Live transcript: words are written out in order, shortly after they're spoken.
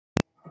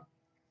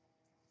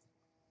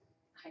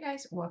Hi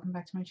guys, welcome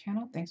back to my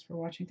channel. Thanks for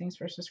watching, thanks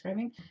for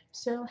subscribing.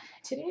 So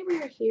today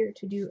we are here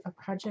to do a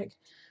project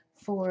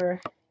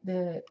for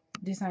the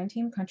design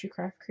team, Country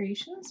Craft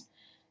Creations.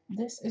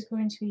 This is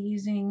going to be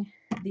using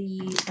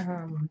the,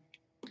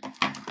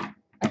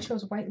 I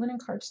chose white linen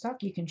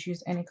cardstock. You can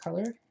choose any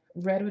color.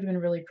 Red would have been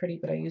really pretty,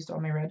 but I used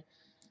all my red.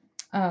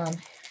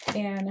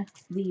 And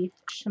the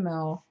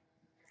Shimelle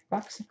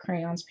box of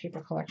crayons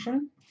paper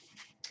collection.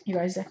 You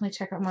guys definitely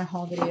check out my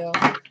haul video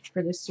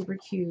for this super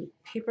cute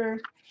paper.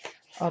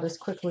 I'll just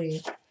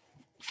quickly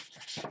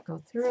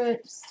go through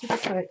it super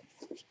quick.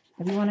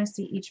 If you want to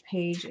see each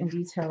page in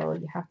detail,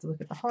 you have to look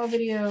at the haul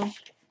video.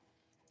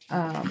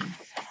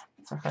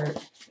 It's a heart.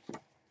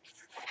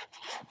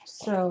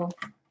 So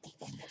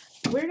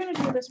we're going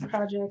to do this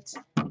project.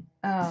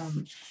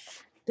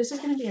 This is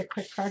going to be a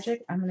quick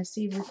project. I'm going to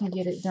see if we can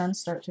get it done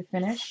start to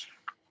finish,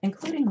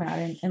 including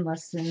Madden, in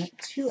less than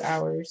 2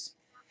 hours.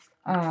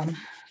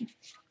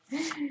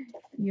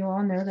 You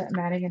all know that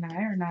Maddie and I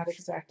are not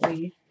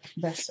exactly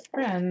best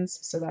friends,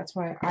 so that's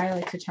why I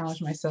like to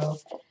challenge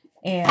myself.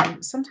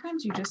 And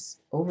sometimes you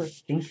just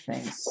overthink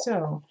things.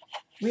 So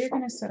we're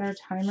going to set our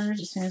timers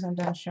as soon as I'm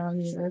done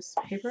showing you this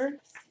paper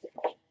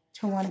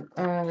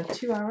to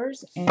 2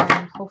 hours,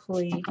 and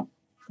hopefully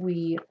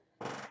we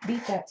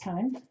beat that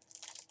time.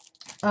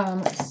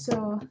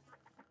 So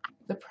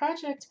the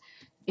project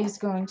is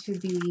going to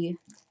be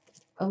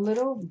a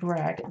little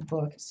brag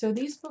book. So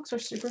these books are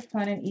super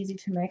fun and easy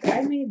to make.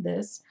 I made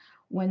this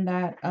when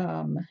that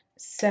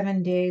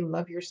 7-day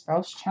Love Your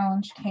Spouse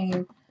challenge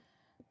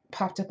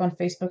popped up on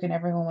Facebook, and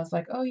everyone was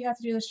like, oh, you have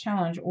to do this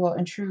challenge. Well,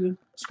 in true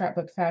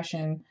scrapbook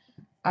fashion,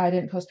 I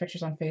didn't post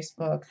pictures on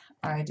Facebook.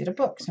 I did a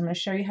book. So I'm going to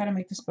show you how to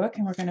make this book,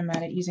 and we're going to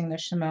mat it using the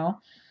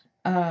Shimelle.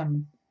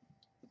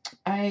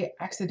 I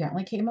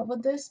accidentally came up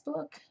with this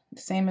book,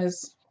 the same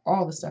as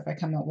all the stuff I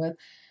come up with.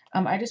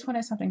 I just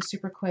wanted something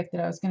super quick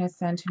that I was going to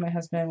send to my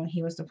husband when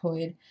he was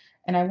deployed,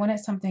 and I wanted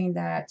something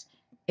that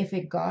if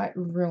it got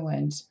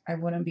ruined, I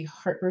wouldn't be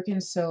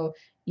heartbroken. So,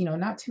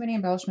 not too many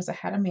embellishments. I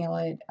had to mail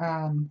it.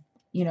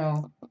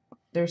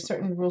 There's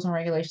certain rules and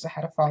regulations I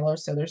had to follow.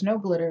 So there's no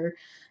glitter.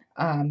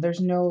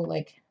 There's no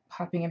like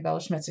popping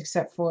embellishments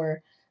except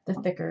for the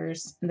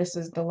thickers. This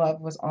is the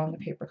love was on the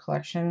paper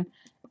collection.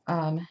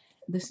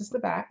 This is the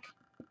back.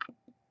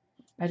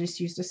 I just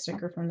used a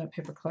sticker from the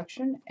paper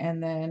collection,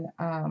 and then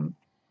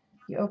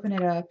you open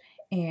it up,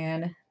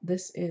 and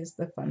this is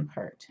the fun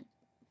part.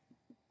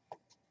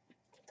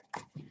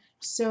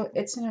 So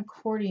it's an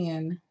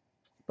accordion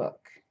book.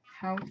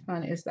 How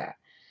fun is that?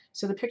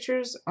 So the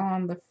pictures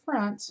on the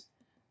front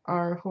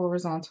are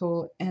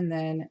horizontal, and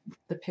then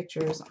the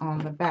pictures on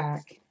the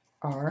back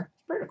are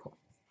vertical.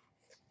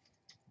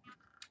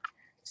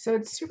 So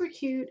it's super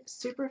cute,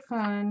 super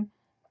fun,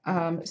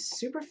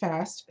 super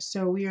fast.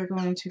 So we are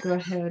going to go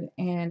ahead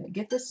and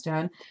get this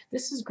done.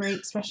 This is great,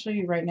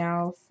 especially right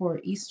now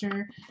for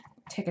Easter.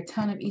 Take a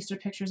ton of Easter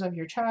pictures of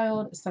your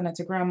child, send it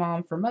to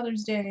grandma for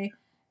Mother's Day,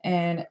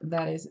 and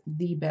that is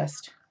the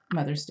best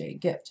Mother's Day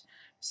gift.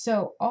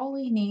 So all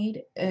we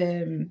need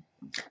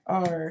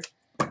are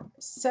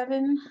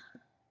 7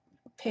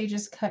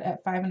 pages cut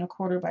at 5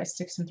 1/4 by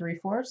 6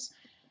 3/4,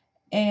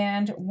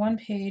 and 1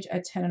 page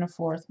at 10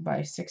 1/4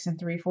 by 6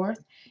 3/4.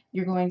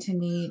 You're going to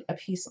need a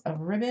piece of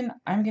ribbon.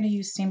 I'm going to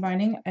use seam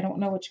binding. I don't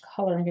know which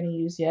color I'm going to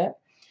use yet.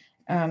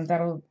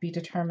 That'll be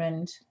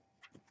determined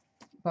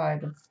by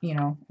the,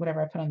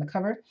 whatever I put on the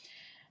cover.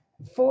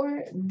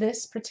 For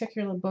this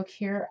particular book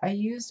here, I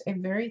used a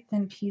very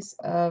thin piece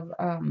of,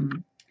 I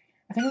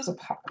think it was a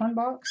popcorn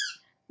box,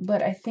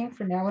 but I think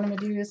for now what I'm going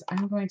to do is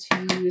I'm going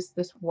to use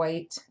this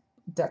white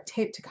duct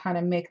tape to kind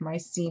of make my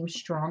seam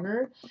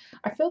stronger.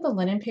 I feel the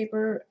linen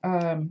paper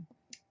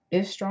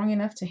is strong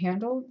enough to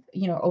handle,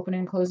 opening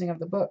and closing of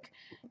the book,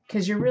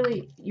 because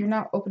you're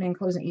not opening and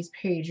closing each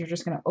page. You're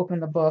just going to open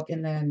the book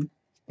and then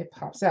it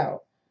pops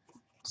out.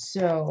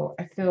 So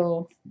I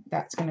feel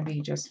that's going to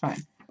be just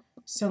fine.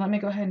 So let me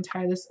go ahead and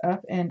tie this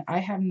up, and I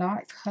have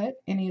not cut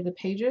any of the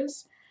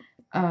pages.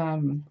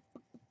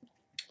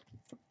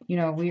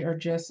 We are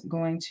just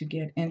going to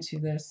get into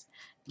this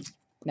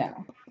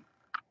now.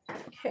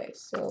 Okay,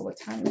 so what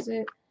time is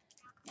it?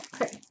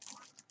 Okay,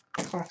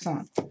 the clock's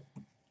on.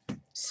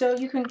 So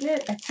you can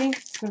get, I think,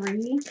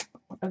 3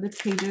 of the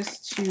pages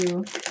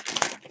to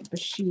the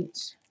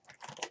sheet.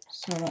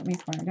 So let me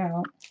find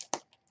out.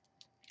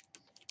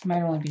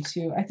 Might only be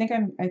 2. I think,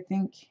 oh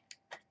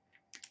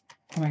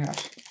my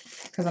gosh,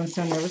 because I'm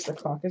so nervous the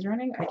clock is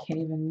running, I can't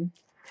even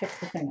pick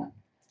the thing up.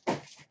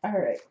 All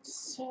right,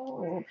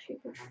 so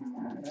paper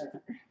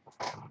trimmer.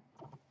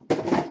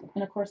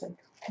 And of course I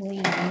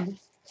cleaned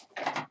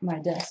my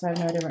desk, so I have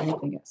no idea where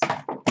anything is.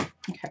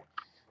 Okay,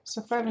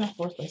 so 5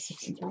 1/4 by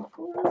 6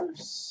 3/4.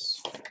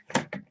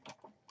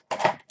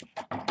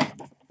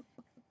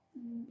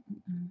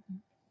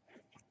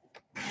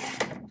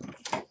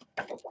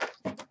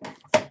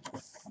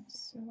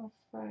 So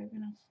 5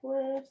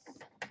 1/4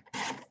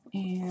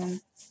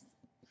 and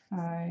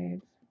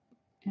 5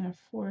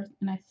 1/4,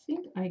 and I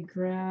think I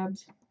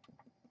grabbed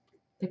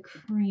the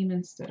cream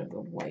instead of the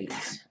white.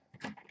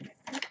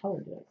 What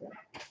color did I grab?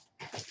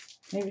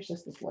 Maybe it's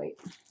just this white.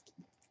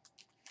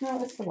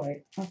 No, it's the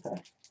white.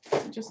 Okay.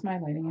 Just my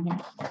lighting in here.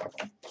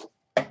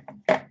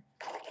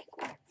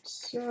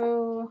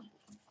 So,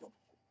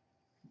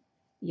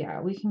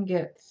 yeah, we can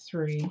get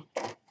 3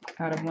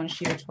 out of one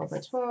sheet of 12 by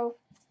 12.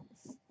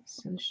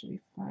 So this should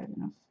be 5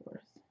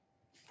 1/4.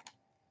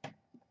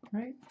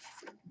 Right?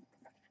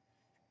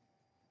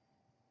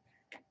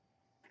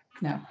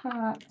 No,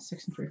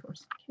 6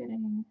 3/4.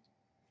 Kidding.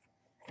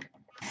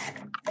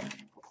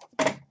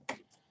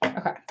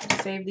 Okay,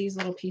 save these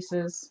little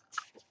pieces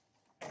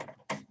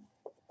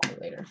for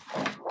later.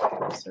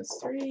 This is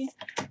 3.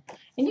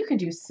 And you can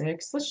do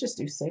 6. Let's just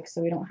do 6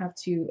 so we don't have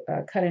to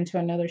cut into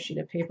another sheet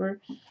of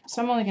paper.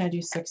 So I'm only going to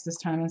do 6 this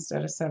time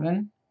instead of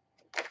 7.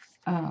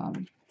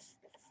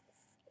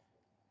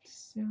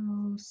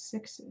 So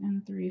 6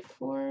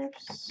 3/4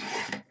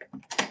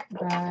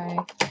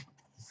 by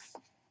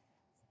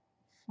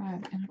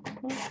 5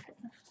 1/4.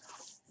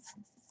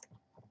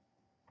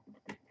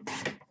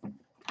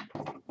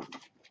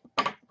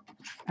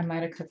 I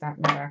might have cut that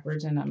one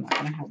backwards and I'm not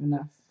going to have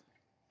enough.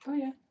 Oh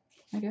yeah,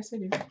 I guess I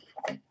do.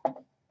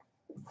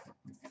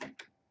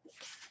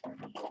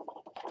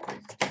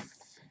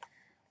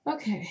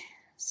 Okay,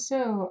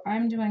 so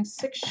I'm doing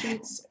 6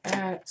 sheets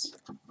at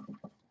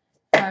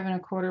 5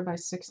 1/4 by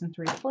 6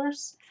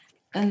 3/4,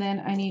 and then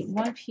I need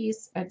 1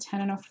 piece at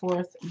 10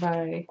 1/4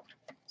 by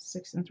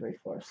 6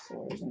 3/4.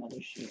 So there's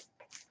another sheet.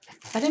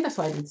 I think that's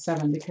why I did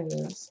 7 because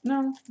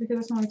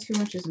it's only 2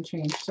 inches and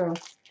change. So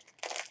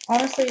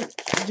honestly,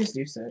 just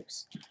do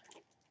 6.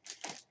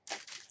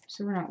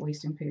 So we're not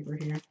wasting paper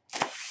here.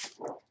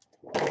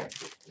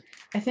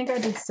 I think I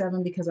did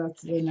 7 because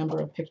that's the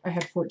number of pictures. I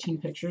had 14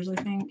 pictures, I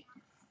think.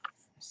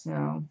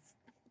 So,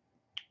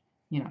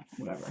 you know,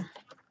 whatever.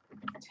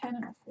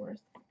 10 1/4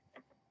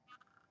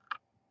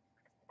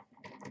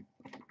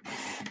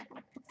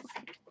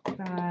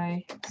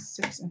 by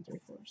 6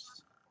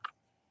 3/4.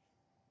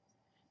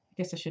 I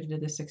guess I should have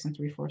did the 6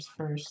 3/4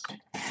 first,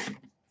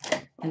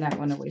 and that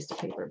wouldn't have wasted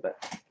paper, but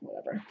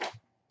whatever.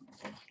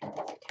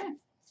 Okay.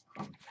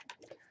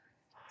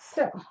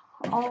 So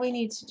all we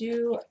need to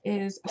do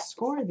is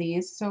score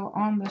these. So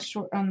on the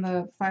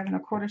 5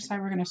 1/4 side,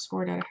 we're going to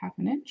score it at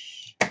 1/2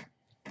 inch.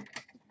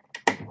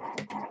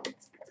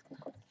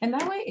 And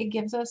that way it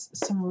gives us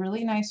some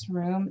really nice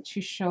room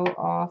to show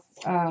off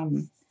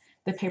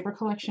the paper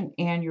collection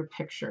and your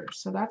picture.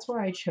 So that's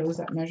why I chose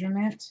that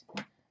measurement.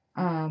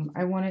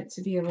 I wanted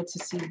to be able to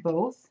see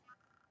both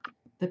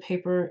the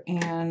paper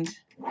and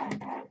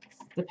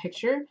the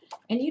picture.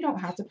 And you don't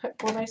have to put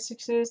 4 by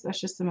 6s. That's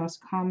just the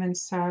most common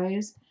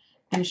size.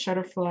 And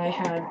Shutterfly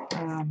had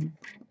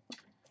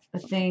a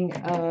thing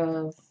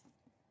of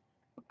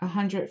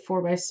 100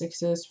 4 by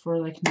 6s for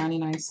like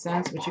 99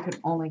 cents, but you could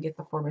only get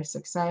the 4 by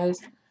 6 size.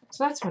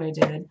 So that's what I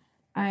did.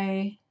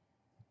 I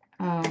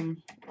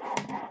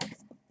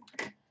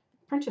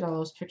printed all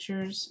those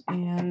pictures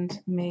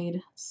and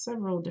made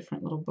several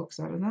different little books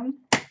out of them.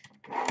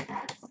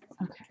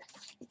 Okay,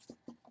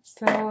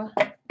 so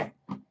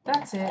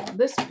that's it.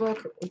 This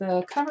book,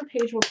 the cover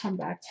page will come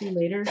back to you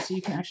later, so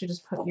you can actually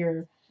just put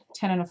your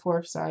 10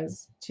 1/4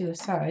 size to the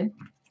side.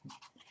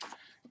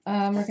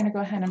 We're going to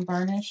go ahead and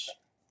varnish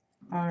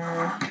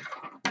our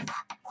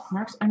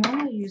marks. I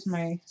normally use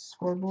my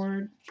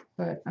scoreboard,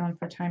 but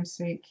for time's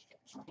sake,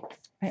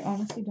 I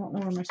honestly don't know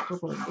where my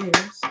scoreboard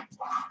is.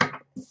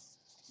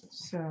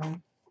 So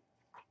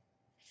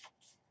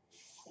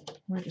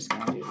we're just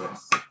going to do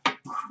this.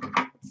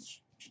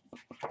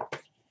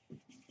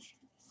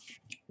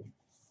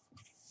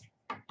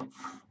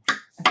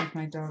 I think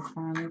my dog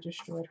finally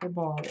destroyed her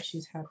ball that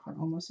she's had for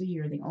almost a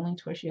year. The only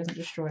toy she hasn't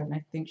destroyed, and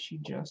I think she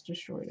just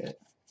destroyed it.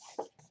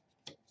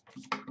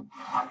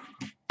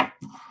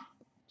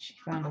 She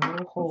found a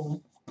little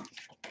hole.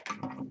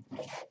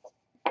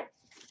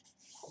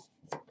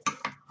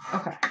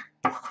 Okay.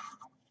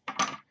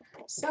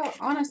 So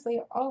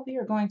honestly, all we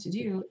are going to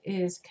do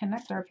is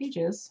connect our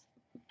pages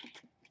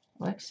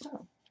like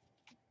so.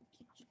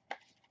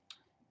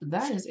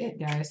 That is it,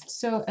 guys.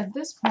 So at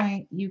this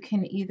point, you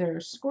can either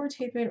score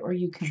tape it or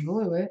you can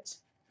glue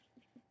it.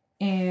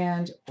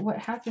 And what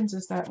happens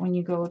is that when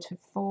you go to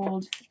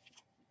fold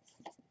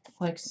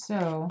like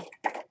so,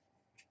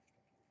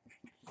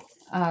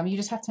 you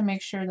just have to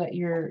make sure that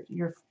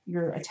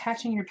you're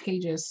attaching your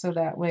pages so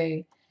that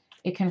way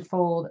it can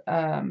fold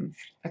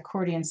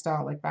accordion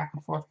style, like back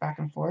and forth, back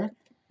and forth.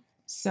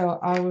 So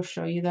I will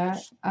show you that.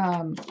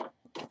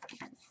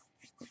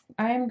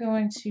 I am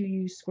going to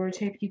use score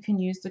tape. You can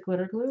use the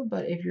glitter glue,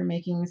 but if you're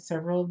making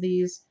several of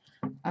these,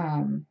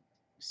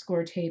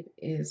 score tape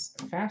is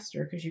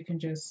faster because you can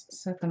just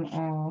set them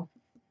all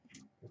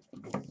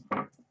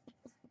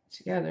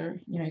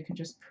together. You know, you can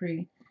just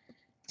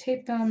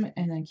pre-tape them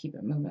and then keep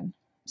it moving.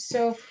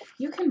 So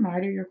you can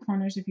miter your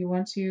corners if you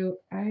want to.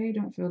 I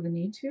don't feel the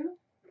need to.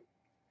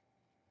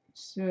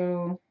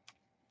 So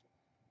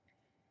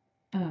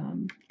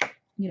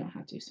you don't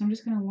have to. So I'm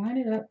just going to line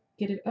it up,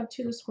 get it up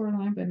to the score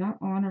line, but not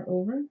on or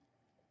over.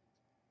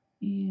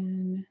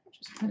 And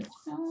just put it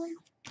down.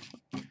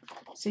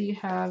 So you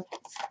have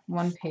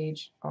one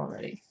page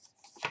already.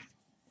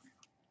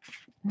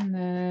 And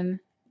then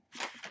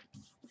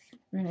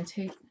we're going to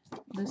take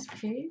this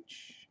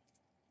page.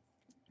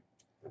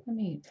 Let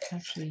me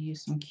actually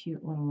use some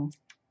cute little,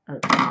 or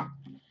let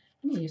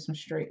me use some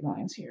straight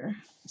lines here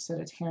instead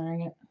of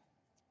tearing it.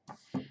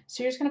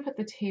 So you're just going to put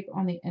the tape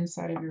on the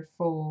inside of your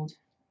fold.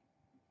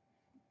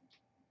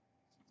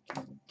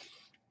 All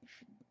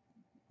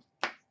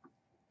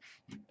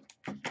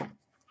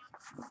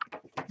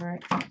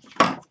right.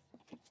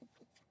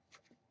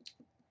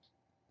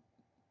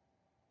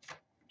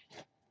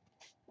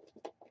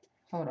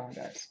 Hold on,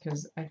 guys,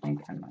 because I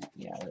think I might,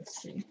 yeah,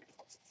 let's see.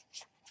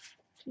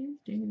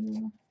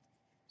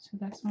 So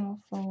that's not a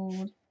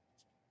fold.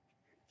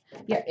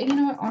 Yeah, you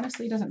know what?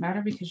 Honestly, it doesn't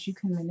matter because you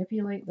can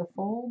manipulate the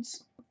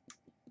folds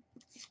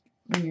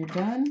when you're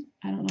done.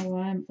 I don't know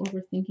why I'm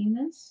overthinking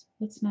this.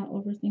 Let's not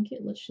overthink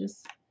it. Let's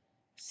just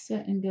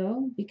set and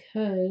go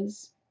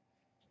because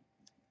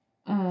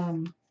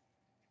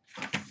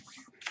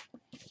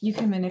you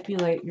can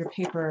manipulate your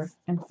paper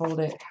and fold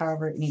it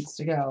however it needs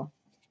to go.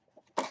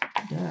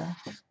 Duh,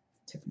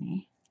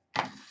 Tiffany.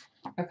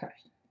 Okay,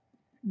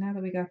 now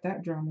that we got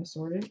that drama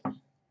sorted.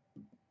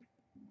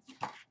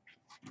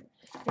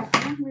 Yeah,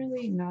 I'm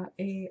really not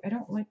I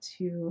don't like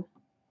to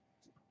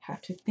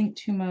have to think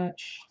too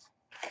much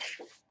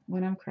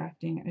when I'm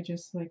crafting. I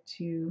just like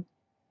to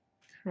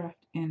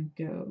craft and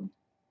go.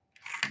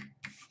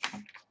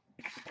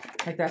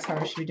 Like that's how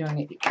I should be doing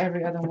it.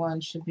 Every other one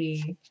should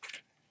be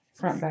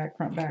front, back,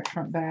 front, back,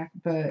 front, back.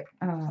 But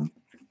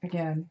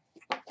again,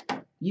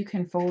 you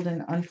can fold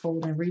and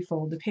unfold and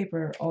refold the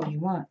paper all you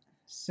want.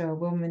 So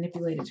we'll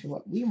manipulate it to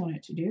what we want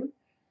it to do.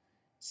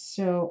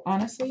 So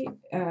honestly,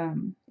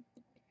 when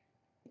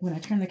I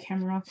turn the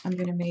camera off, I'm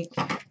going to make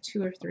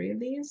 2 or 3 of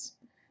these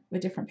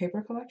with different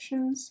paper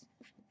collections.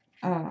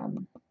 I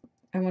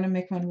want to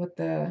make one with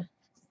the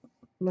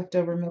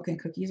leftover milk and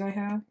cookies I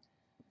have.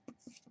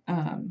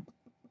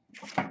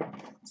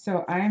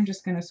 So I'm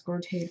just going to score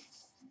tape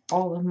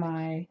all of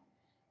my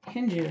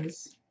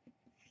hinges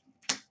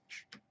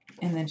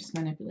and then just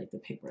manipulate the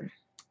paper.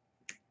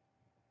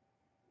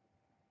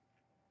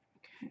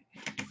 Okay.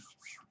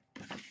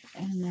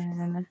 And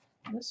then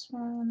this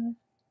one.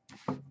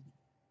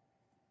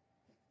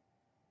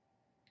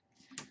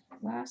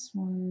 Last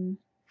one.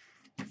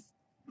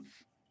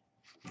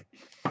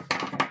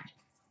 Okay.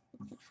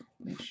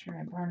 Make sure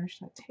I varnish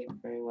that tape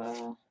very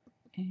well.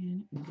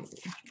 And glue.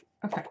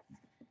 Okay.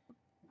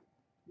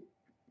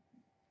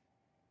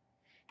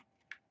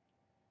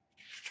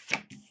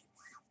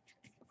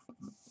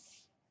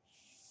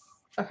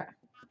 Okay.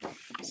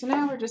 So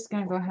now we're just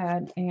going to go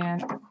ahead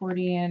and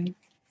accordion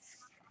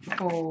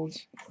fold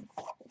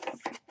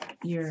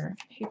your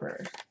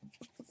paper.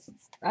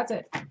 That's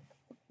it.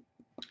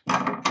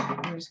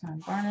 We're just going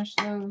to varnish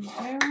those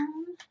down.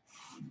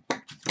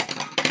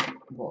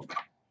 Whoa.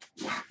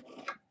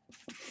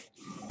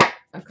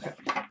 Okay.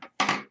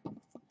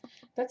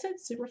 That's it.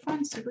 Super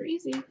fun, super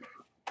easy.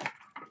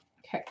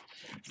 Okay.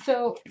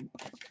 So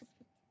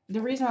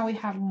the reason why we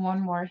have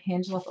one more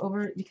hinge left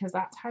over because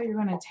that's how you're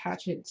going to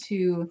attach it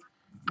to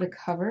the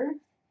cover.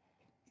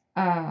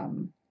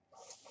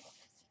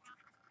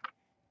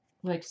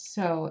 Like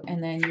so,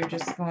 and then you're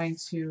just going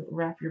to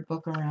wrap your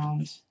book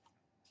around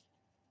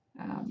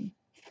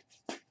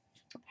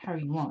how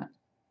you want.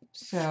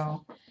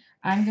 So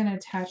I'm going to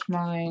attach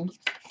mine.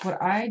 What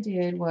I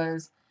did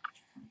was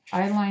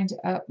I lined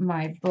up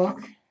my book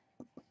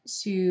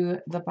to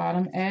the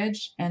bottom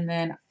edge and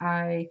then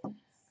I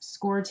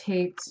score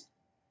taped,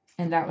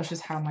 and that was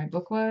just how my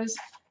book was.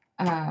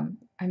 I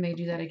may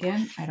do that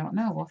again. I don't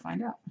know. We'll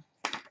find out.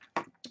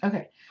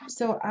 Okay,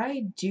 so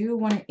I do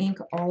want to ink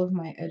all of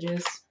my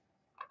edges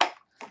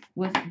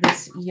with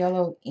this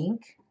yellow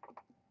ink.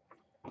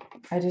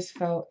 I just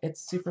felt it's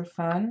super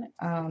fun.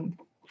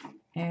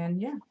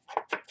 And yeah,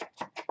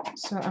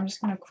 so I'm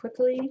just going to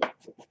quickly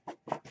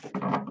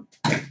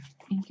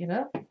ink it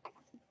up.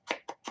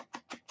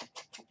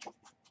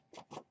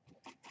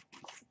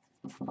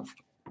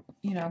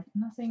 You know,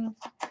 nothing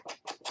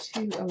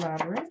too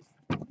elaborate.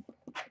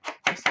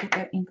 Just get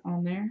that ink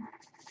on there.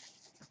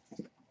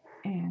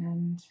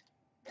 And,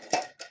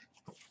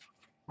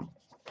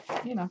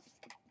 you know,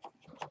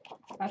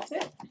 that's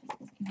it.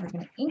 We're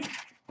going to ink.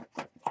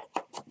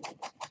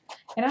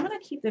 And I'm going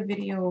to keep the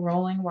video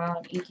rolling while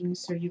I'm inking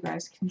so you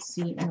guys can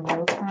see in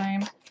real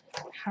time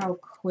how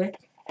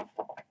quick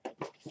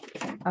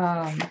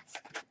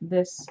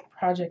this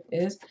project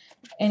is.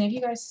 And if you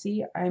guys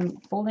see, I'm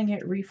folding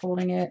it,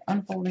 refolding it,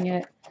 unfolding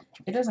it.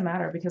 It doesn't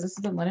matter because this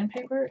is the linen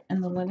paper,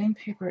 and the linen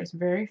paper is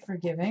very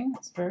forgiving.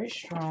 It's very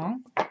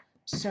strong.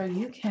 So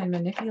you can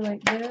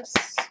manipulate this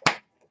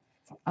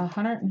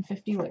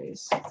 150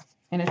 ways,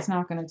 and it's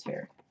not going to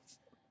tear.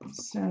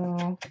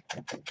 So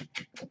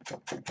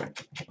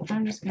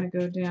I'm just going to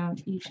go down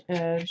each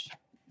edge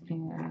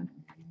and,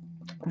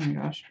 oh my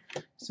gosh.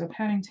 So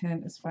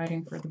Paddington is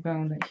fighting for the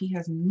bone that he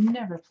has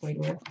never played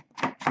with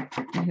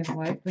in his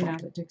life, but now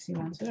that Dixie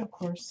wants it, of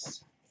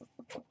course,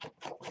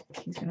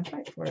 he's going to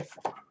fight for it.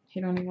 He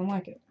don't even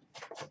like it.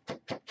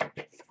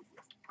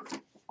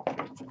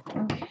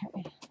 Okay.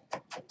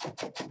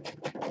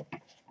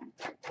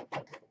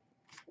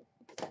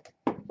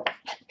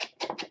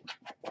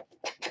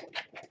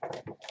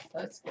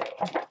 let's go.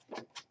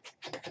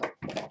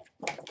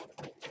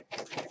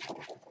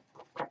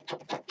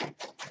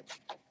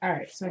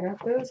 Alright, so I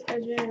got those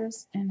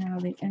edges, and now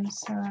the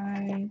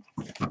inside.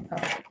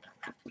 Oh.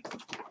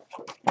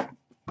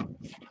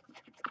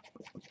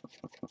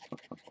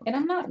 And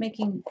I'm not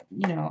making,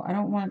 you know, I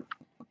don't want,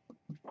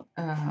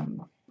 I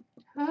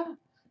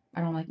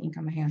don't like ink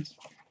on my hands.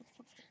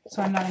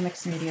 So I'm not a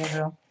mixed media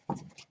girl.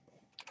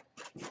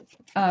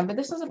 But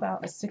this is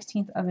about a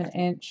 1/16 of an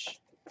inch.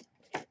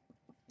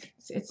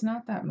 It's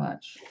not that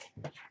much.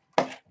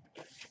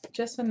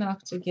 Just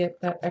enough to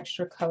get that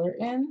extra color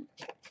in.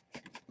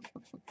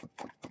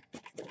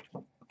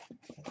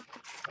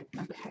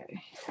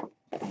 Okay.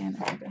 And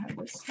I think I have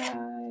this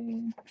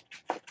side.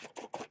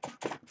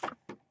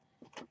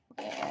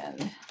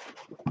 And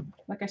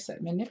like I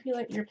said,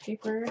 manipulate your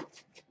paper.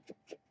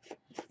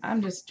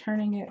 I'm just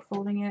turning it,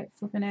 folding it,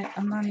 flipping it.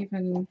 I'm not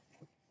even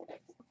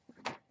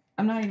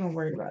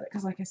worried about it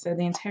because, like I said,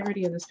 the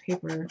integrity of this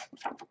paper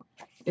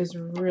is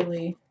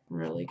really,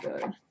 really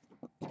good.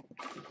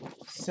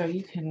 So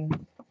you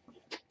can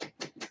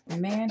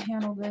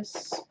manhandle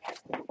this,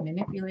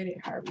 manipulate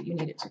it however you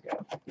need it to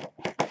go.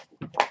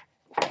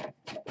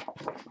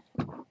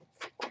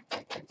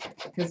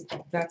 Because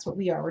that's what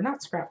we are. We're not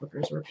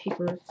scrapbookers, we're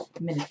paper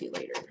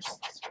manipulators.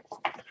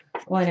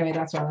 Well, anyway,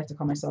 that's what I like to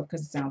call myself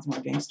because it sounds more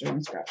gangster than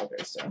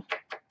scrapbookers. So,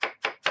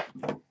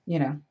 you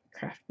know,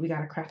 we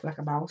gotta craft like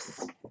a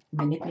boss,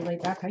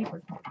 manipulate that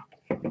paper.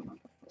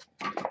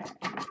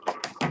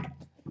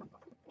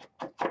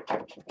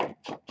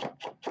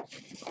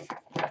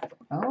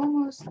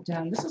 Almost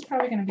done. This is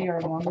probably going to be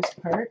our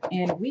longest part,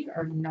 and we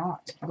are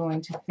not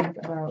going to think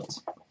about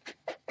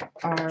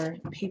our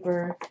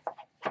paper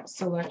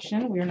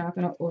selection. We're not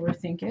going to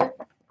overthink it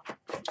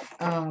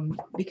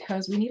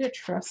because we need to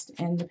trust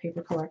in the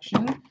paper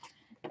collection.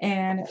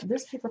 And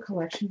this paper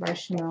collection by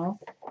Shimelle,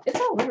 it's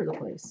all over the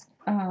place.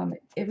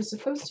 It was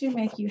supposed to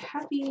make you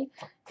happy.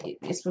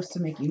 It's supposed to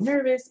make you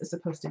nervous. It's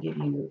supposed to give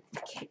you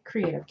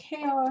creative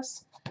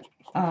chaos.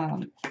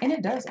 And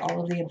it does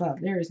all of the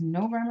above. There is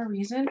no rhyme or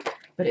reason,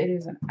 but it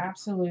is an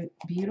absolute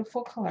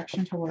beautiful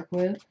collection to work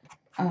with.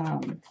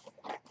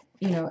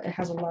 You know, it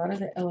has a lot of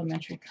the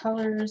elementary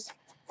colors.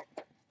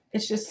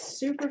 It's just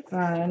super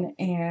fun,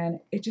 and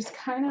it just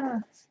kind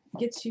of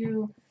gets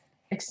you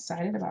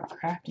excited about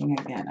crafting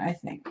again, I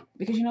think.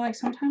 Because, you know, like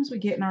sometimes we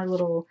get in our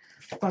little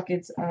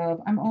buckets of,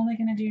 I'm only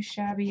going to do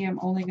shabby, I'm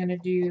only going to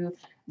do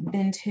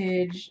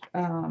vintage.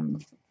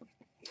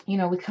 You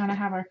know, we kind of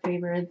have our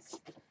favorites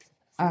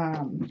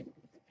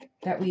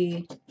that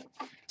we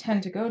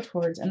tend to go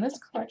towards. And this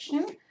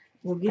collection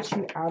will get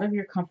you out of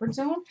your comfort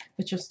zone,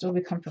 but you'll still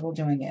be comfortable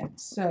doing it.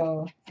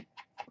 So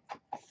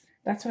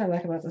that's what I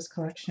like about this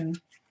collection.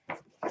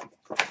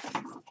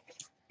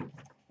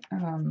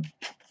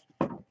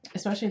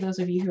 Especially those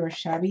of you who are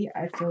shabby,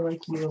 I feel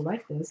like you will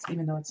like this,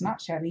 even though it's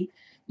not shabby.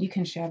 You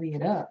can shabby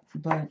it up,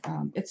 but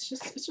it's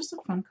just a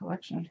fun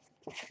collection.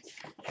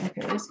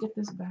 Okay, let's get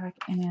this back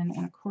in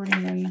an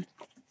accordion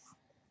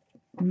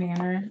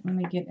manner. Let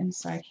me get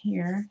inside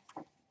here.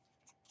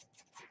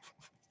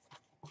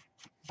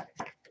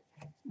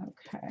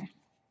 Okay,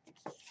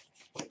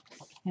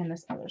 and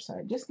this other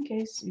side, just in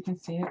case you can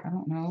see it. I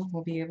don't know.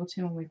 We'll be able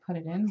to when we put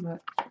it in,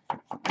 but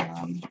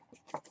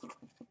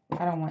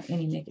I don't want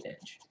any naked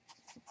edge.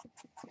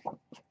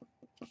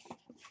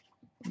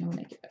 No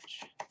naked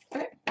edge.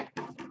 Okay,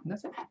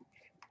 that's it.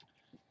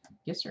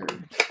 Yes, sir.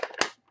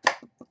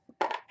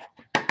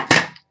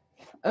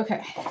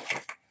 Okay.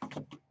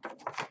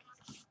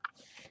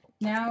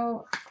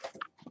 Now,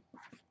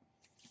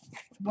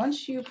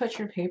 once you put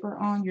your paper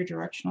on, your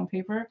directional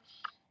paper,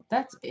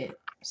 that's it.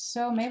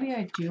 So maybe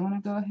I do want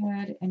to go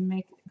ahead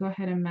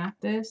and map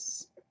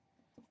this.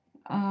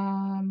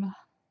 Let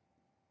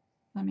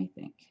me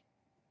think.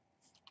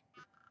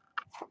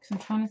 Because I'm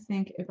trying to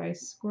think if I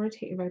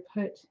if I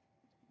put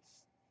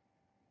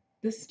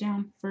this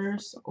down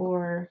first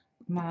or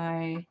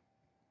my,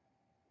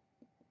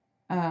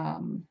 what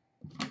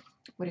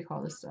do you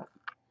call this stuff?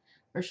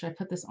 Or should I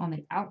put this on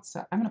the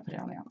outside? I'm going to put it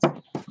on the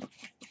outside.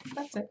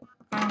 That's it.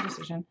 Final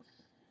decision.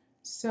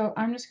 So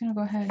I'm just going to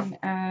go ahead and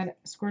add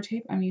score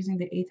tape. I'm using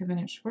the 1/8 of an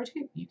inch score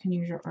tape. You can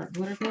use your art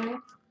glitter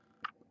glue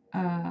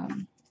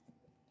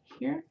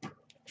here.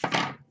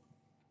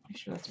 Make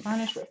sure that's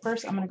varnished. But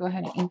first I'm going to go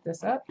ahead and ink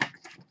this up.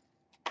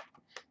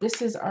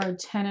 This is our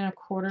 10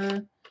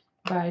 1/4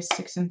 by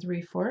 6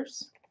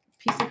 3/4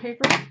 piece of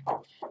paper.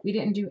 We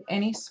didn't do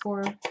any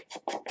score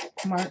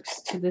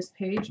marks to this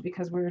page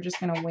because we were just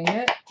going to wing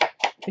it,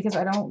 because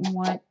I don't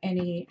want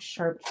any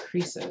sharp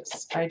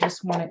creases. I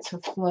just want it to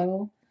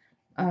flow.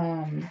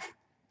 I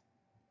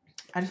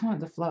just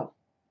want it to flow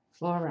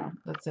around.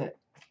 That's it.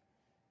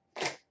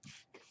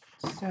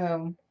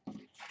 So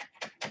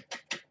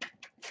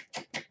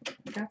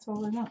that's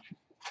all I want.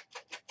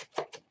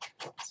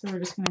 So we're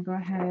just going to go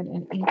ahead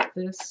and ink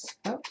this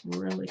up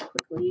really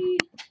quickly.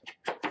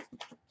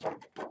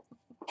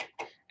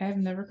 I have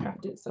never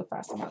crafted so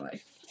fast in my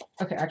life.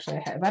 Okay, actually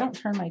I have. If I don't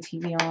turn my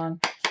TV on,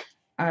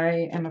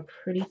 I am a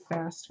pretty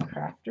fast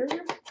crafter.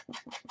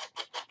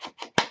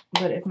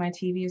 but if my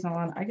TV is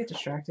on, I get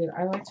distracted.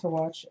 I like to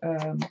watch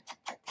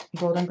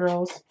Golden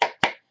Girls,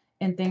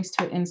 and thanks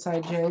to an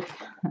inside joke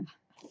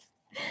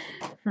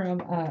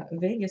from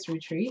Vegas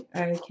retreat,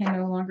 I can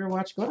no longer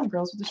watch Golden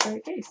Girls with a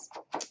straight face.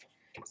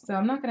 So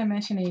I'm not going to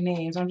mention any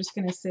names. I'm just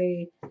going to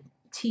say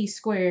T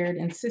squared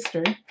and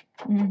sister.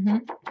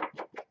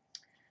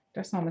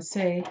 That's all I'm going to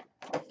say.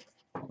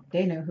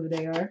 They know who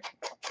they are.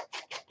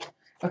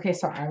 Okay,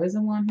 so I was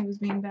the one who was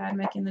being bad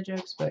making the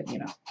jokes, but you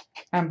know,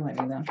 I'm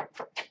blaming them.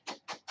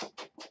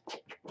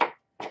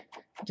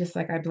 Just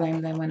like I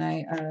blamed them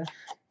when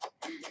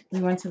we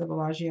went to the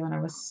Bellagio and I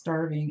was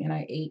starving and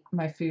I ate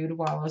my food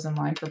while I was in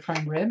line for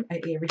prime rib. I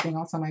ate everything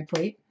else on my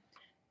plate,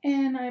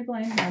 and I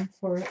blamed them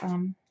for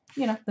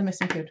you know, the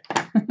missing food.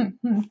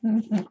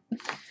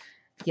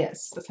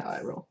 Yes, that's how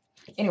I roll.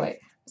 Anyway,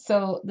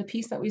 so the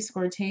piece that we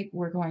scored tape,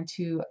 we're going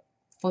to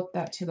flip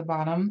that to the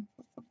bottom.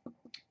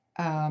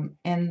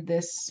 And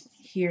this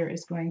here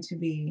is going to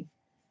be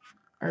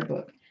our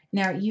book.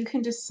 Now you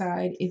can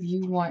decide if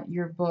you want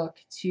your book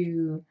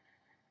to,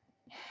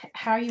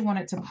 how you want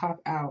it to pop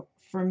out.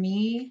 For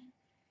me,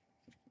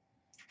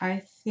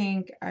 I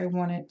think I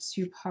want it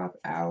to pop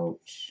out,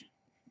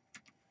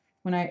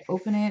 when I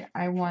open it,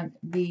 I want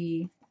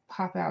the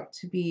pop out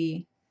to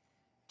be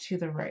to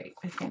the right.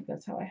 I think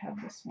that's how I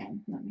have this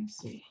one. Let me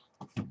see.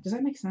 Does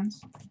that make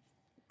sense?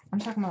 I'm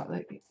talking about,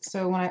 like,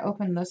 so when I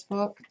open this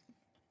book,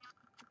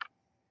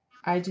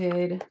 I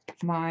did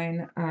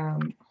mine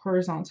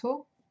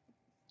horizontal.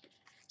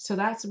 So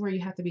that's where you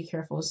have to be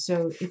careful.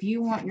 So if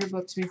you want your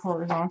book to be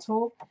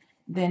horizontal,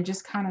 then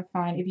just kind of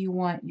find, if you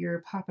want your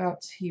pop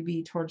out to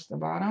be towards the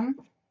bottom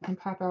and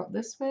pop out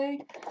this way,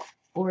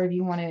 or if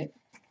you want it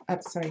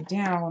upside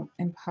down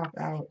and pop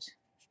out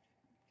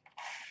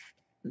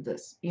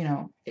this, you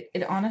know,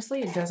 it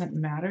honestly, it doesn't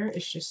matter.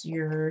 It's just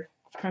your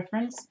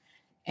preference.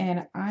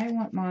 And I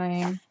want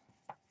mine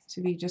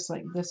to be just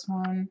like this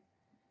one.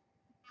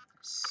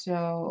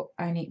 So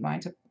I need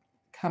mine to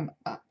come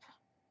up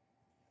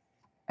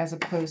as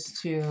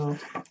opposed to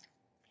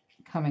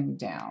coming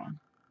down.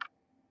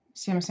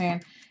 See what I'm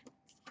saying?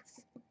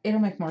 It'll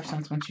make more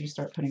sense once you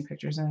start putting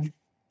pictures in.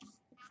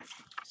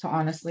 So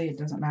honestly, it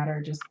doesn't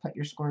matter. Just put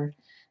your score.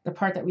 The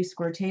part that we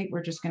score tape,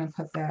 we're just going to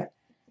put that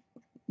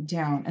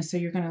down. And so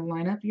you're going to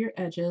line up your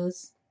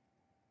edges.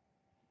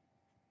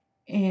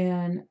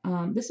 And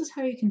this is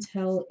how you can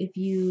tell if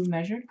you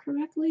measured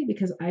correctly,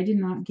 because I did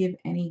not give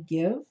any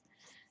give.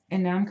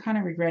 And now I'm kind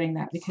of regretting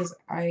that because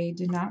I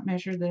did not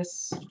measure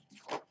this.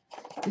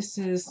 It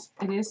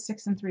is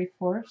 6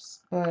 3/4,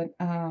 but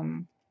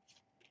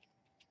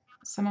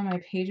some of my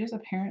pages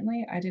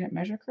apparently I didn't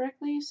measure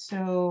correctly.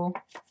 So,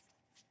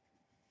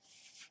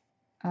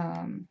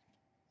 oh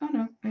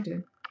no, I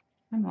did.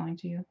 I'm lying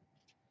to you.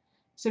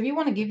 So if you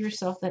want to give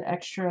yourself that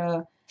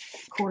extra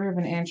 1/4 of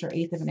an inch or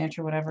 1/8 of an inch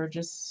or whatever,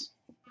 just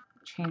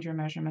change your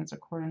measurements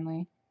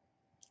accordingly.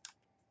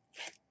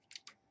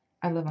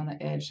 I live on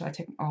the edge, so I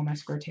take all my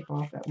square tape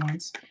off at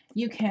once.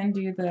 You can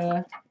do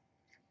the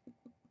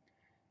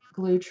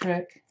glue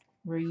trick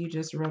where you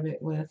just rub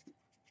it with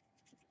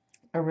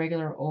a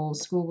regular old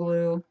school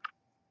glue.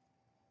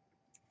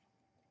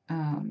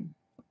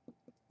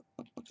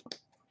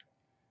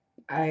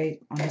 I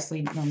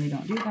honestly normally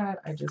don't do that.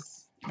 I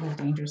just live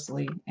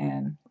dangerously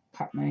and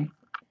pop my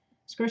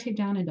square tape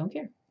down and don't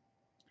care.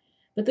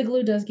 But the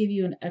glue does give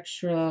you an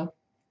extra,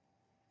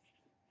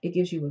 it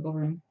gives you wiggle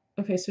room.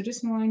 Okay, so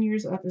just line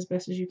yours up as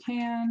best as you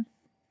can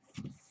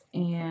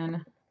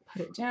and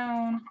put it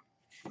down.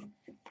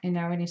 And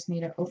now we just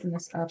need to open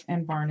this up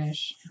and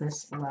varnish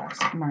this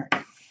last mark.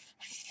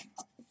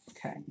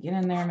 Okay, get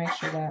in there, make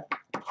sure that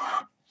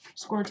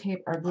score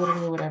tape or glitter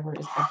glue, whatever,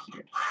 is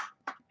adhered.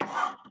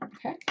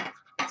 Okay,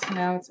 so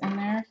now it's in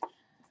there.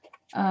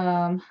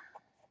 I'm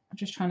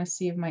just trying to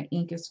see if my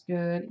ink is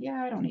good.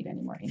 Yeah, I don't need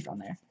any more ink on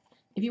there.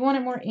 If you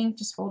wanted more ink,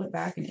 just fold it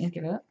back and ink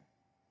it up.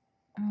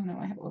 Oh no,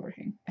 I have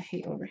overhang. I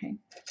hate overhang.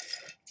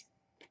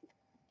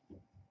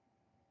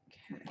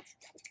 Okay,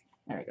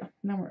 there we go.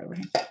 No more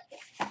overhang.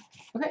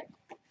 Okay,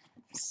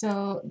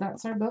 so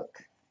that's our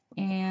book.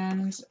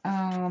 And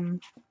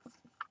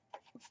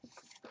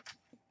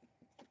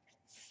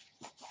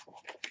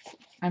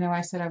I know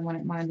I said I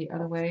wanted mine the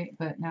other way,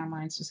 but now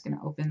mine's just going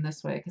to open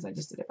this way because I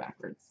just did it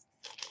backwards.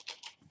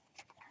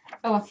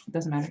 Oh well, it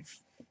doesn't matter.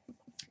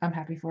 I'm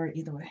happy for it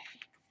either way.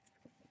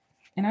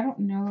 And I don't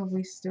know if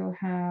we still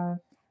have...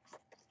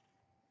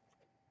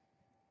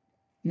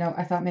 No,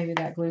 I thought maybe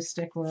that glue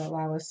stick will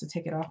allow us to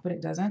take it off, but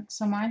it doesn't.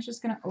 So mine's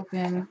just going to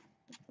open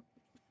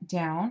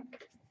down,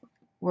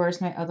 whereas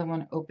my other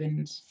one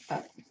opened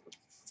up.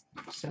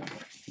 So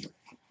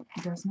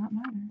it does not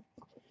matter.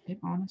 It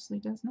honestly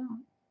does not.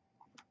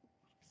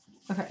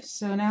 Okay,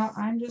 so now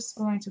I'm just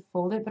going to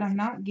fold it, but I'm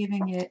not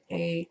giving it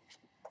a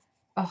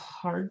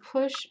hard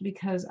push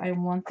because I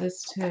want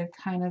this to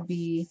kind of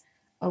be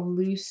a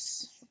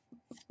loose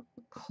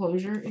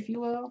closure, if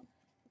you will,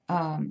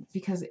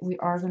 because we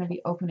are going to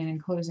be opening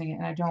and closing it,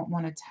 and I don't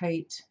want a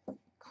tight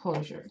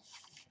closure.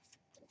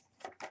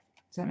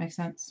 Does that make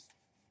sense?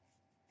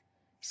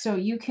 So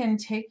you can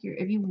take your,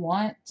 if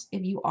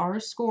you are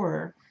a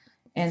scorer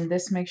and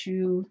this makes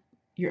you,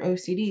 your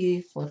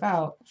OCD flip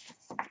out,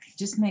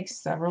 just make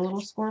several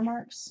little score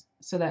marks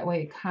so that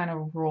way it kind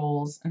of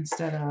rolls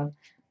instead of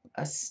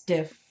a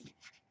stiff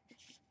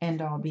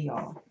end all be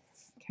all.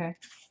 Okay?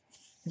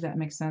 Does that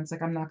make sense?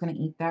 Like I'm not going to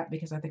eat that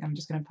because I think I'm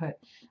just going to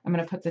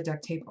put the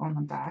duct tape on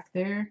the back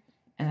there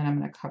and then I'm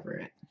going to cover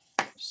it.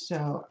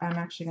 So I'm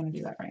actually going to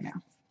do that right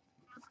now.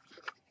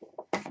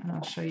 And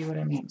I'll show you what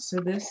I mean. So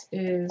this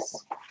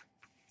is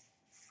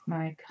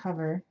my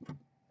cover.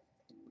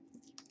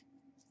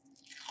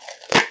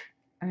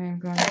 I'm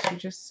going to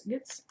just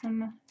get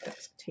some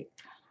duct tape.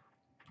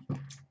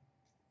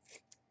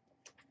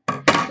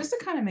 Just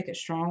to kind of make it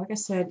strong. Like I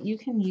said, you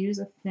can use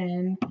a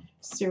thin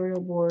cereal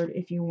board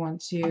if you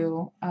want to.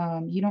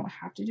 You don't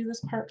have to do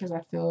this part because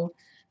I feel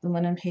the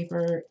linen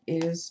paper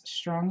is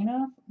strong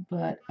enough,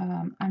 but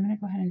I'm going to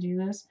go ahead and do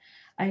this.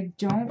 I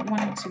don't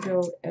want it to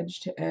go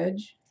edge to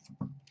edge,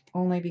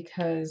 only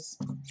because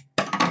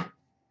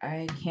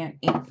I can't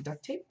ink the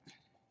duct tape.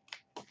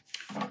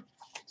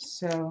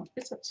 So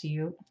it's up to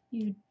you.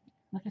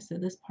 Like I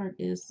said, this part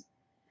is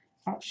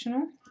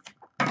optional.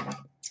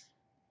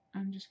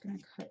 I'm just going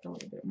to cut a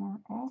little bit more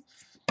off.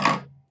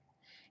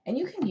 And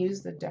you can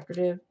use the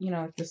decorative, you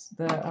know,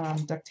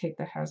 the duct tape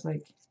that has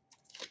like,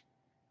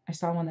 I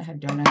saw one that had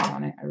donuts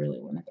on it. I really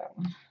wanted that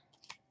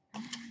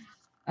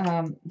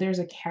one. There's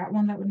a cat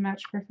one that would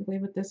match perfectly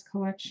with this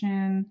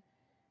collection.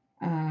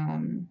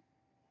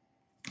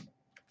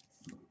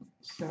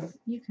 So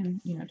you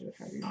can, you know, do it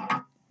however you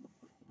want.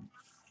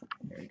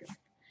 There you go.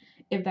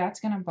 If that's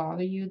going to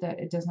bother you that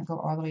it doesn't go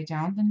all the way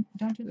down, then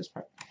don't do this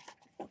part.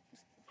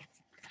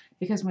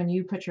 Because when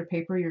you put your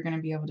paper, you're going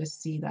to be able to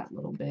see that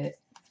little bit.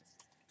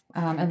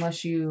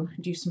 Unless you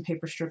do some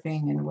paper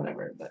stripping and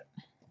whatever, but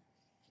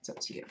it's up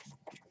to you.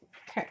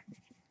 Okay.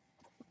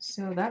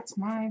 So that's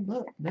my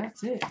book.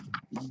 That's it.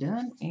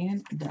 Done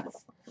and done.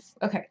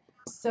 Okay.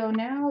 So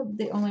now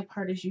the only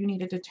part is you need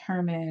to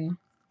determine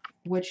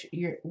what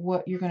you're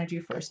going to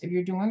do first. If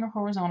you're doing a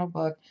horizontal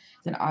book,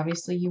 then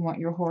obviously you want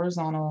your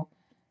horizontal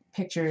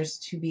pictures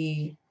to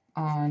be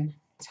on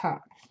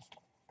top.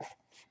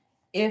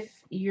 If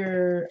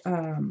your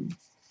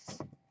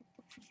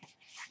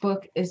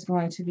book is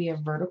going to be a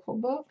vertical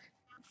book,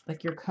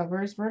 like your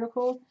cover is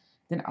vertical,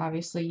 then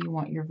obviously you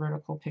want your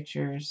vertical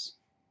pictures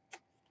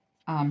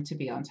to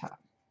be on top.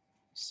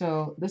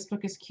 So this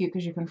book is cute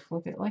because you can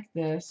flip it like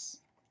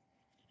this,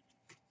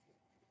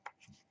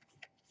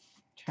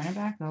 turn it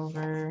back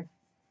over,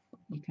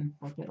 you can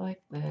flip it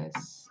like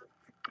this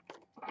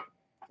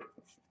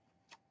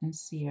and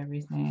see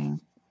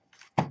everything,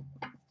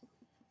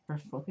 or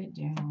flip it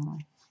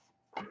down.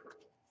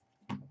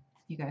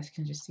 You guys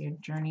can just see a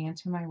journey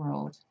into my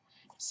world.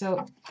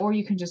 So, or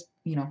you can just,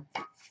 you know,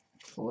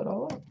 pull it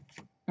all up.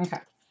 Okay.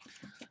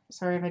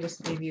 Sorry if I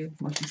just gave you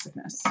motion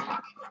sickness.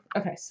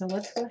 Okay, so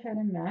let's go ahead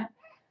and mat.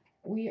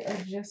 We are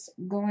just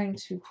going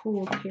to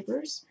pull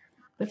papers.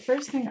 The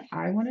first thing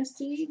I want to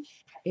see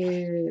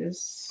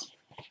is,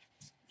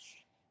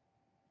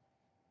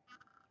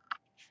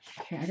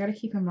 okay, I got to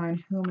keep in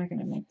mind, who am I going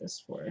to make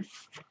this for?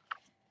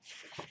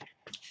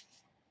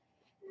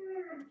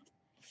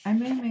 I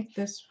may make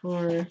this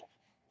for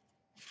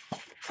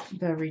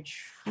the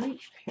retreat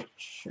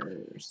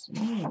pictures.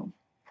 Ooh.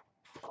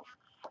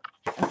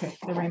 Okay,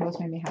 the rainbows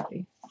made me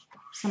happy.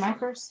 So my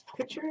first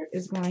picture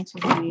is going to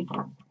be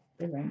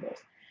the rainbows.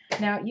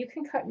 Now you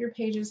can cut your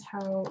pages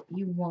how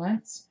you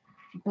want,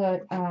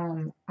 but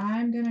I'm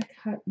gonna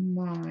cut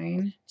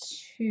mine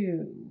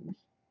to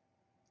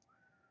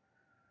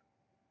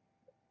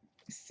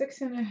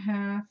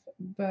 6.5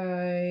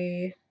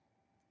 by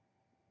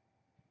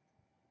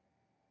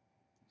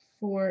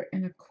 4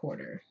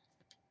 1/4.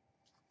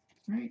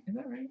 Right? Is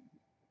that right?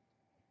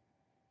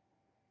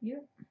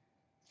 Yep.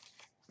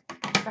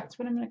 That's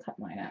what I'm gonna cut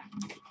mine at.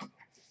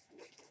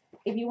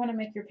 If you want to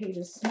make your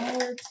pages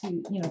smaller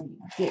to, you know,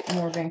 get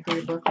more bang for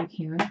your buck, you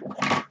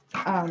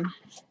can.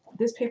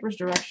 This paper is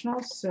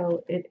directional,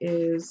 so it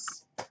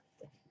is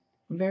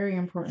very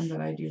important that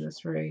I do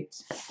this right.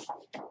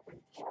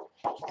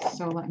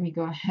 So let me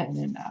go ahead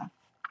and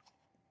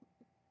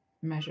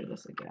measure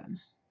this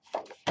again.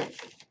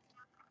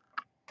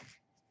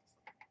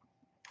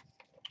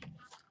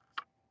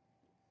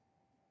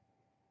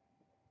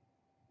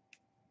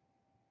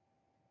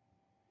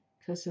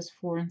 This is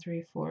 4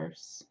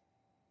 3/4.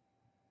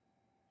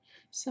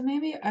 So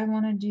maybe I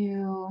want to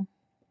do,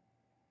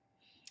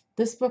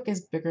 this book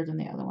is bigger than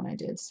the other one I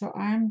did, so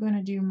I'm going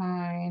to do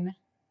mine,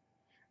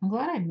 I'm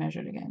glad I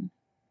measured again.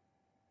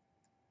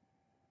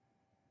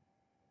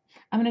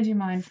 I'm going to do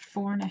mine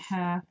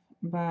 4.5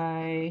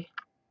 by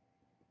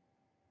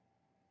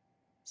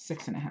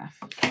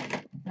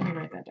 6.5. Let me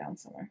write that down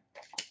somewhere.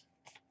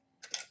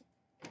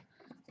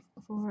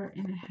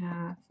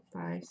 4.5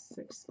 by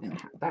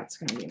 6.5. That's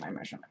going to be my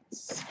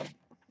measurements.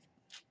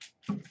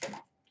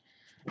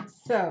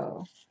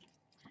 So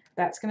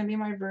that's going to be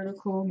my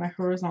vertical. My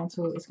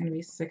horizontal is going to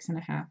be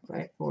 6.5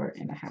 by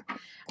 4.5.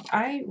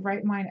 I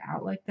write mine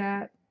out like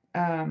that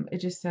It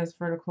just says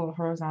vertical,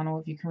 horizontal,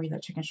 if you can read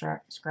that chicken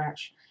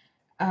scratch.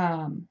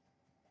 Um,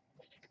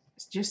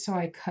 just so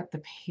I cut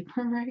the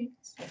paper right.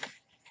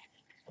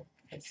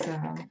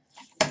 So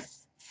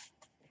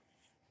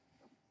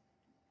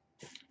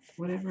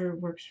whatever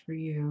works for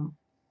you.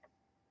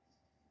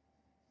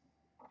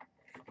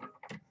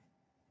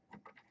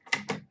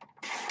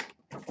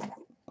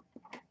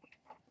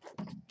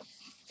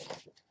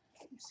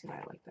 Let's see why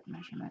I like that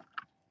measurement.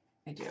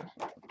 I do.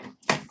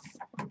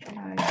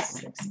 5,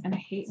 6, and I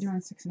hate doing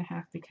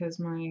 6.5 because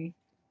my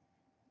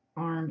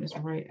arm is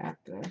right at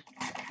the.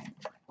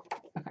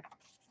 Okay.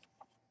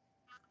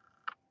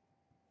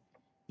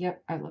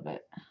 Yep, I love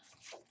it.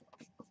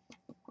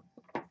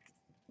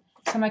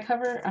 So my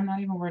cover, I'm not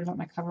even worried about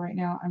my cover right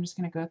now. I'm just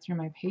going to go through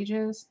my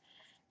pages.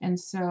 And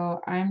so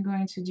I'm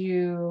going to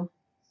do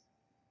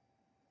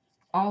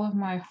all of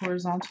my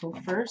horizontal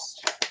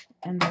first,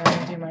 and then I'm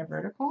going to do my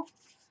vertical.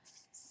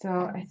 So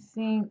I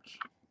think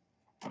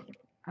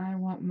I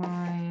want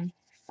mine.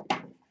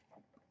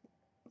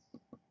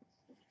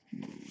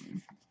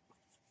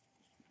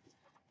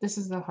 This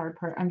is the hard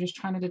part. I'm just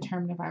trying to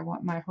determine if I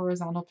want my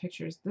horizontal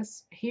pictures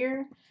this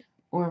here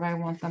or if I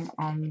want them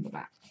on the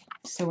back.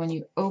 So when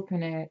you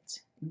open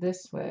it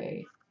this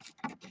way,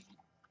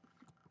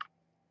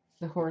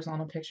 the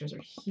horizontal pictures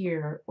are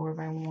here, or if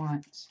I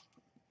want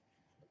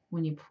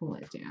when you pull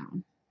it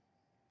down.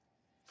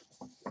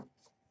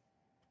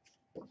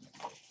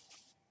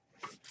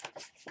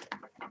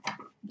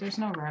 There's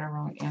no right or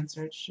wrong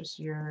answer, it's just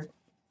your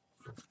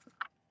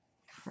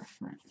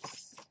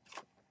preference.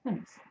 Let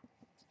me see.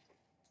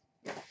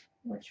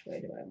 Which way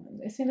do I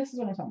want it? See, this is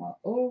what I'm talking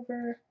about.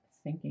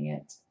 Overthinking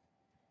it.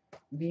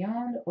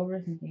 Beyond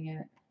overthinking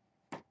it.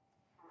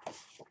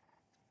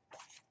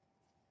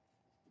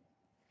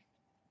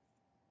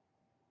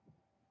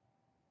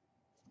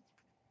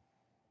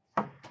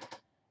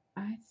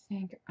 I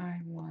think I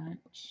want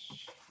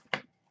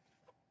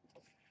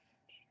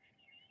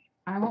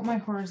my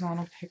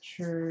horizontal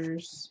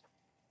pictures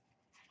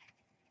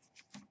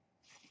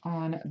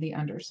on the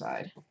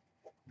underside.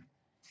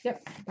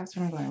 Yep, that's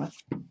what I'm going with.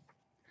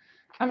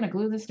 I'm going to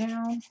glue this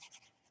down.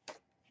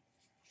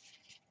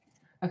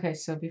 Okay,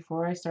 so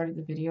before I started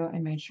the video, I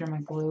made sure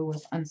my glue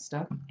was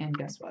unstuck, and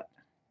guess what?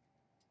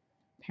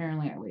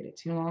 Apparently I waited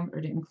too long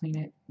or didn't clean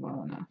it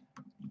well enough.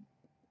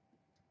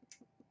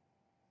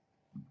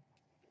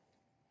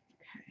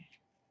 Okay,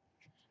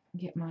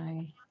 get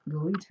my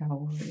glue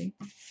towel ready.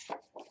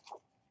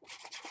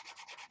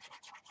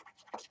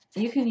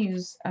 You can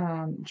use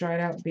dried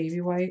out baby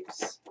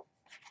wipes.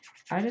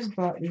 I just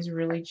bought these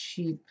really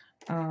cheap,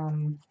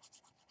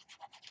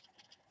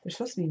 they're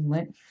supposed to be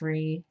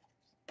lint-free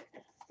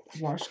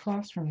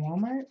washcloths from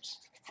Walmart.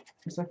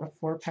 It's like a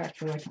 4-pack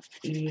for like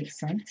 88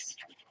 cents.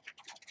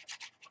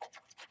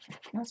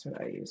 That's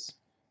what I use.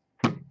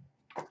 And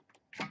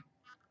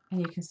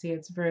you can see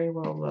it's very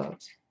well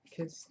loved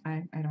because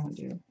I don't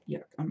do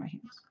yuck on my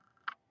hands.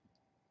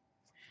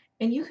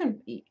 And you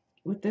can,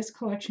 with this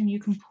collection, you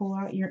can pull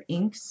out your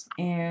inks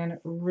and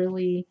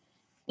really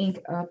ink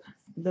up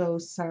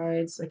those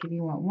sides. Like if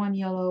you want one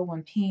yellow,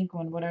 one pink,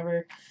 one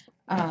whatever.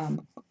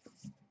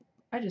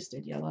 I just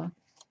did yellow.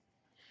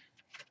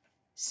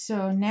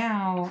 So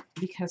now,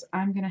 because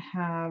I'm going to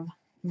have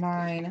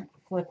mine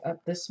flip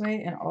up this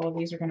way and all of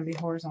these are going to be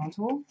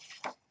horizontal.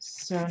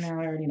 So now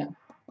I already know.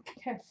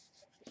 Okay,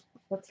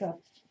 what's up?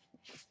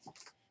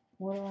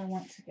 What do I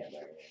want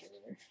together?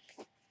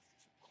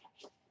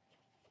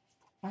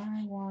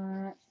 I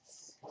want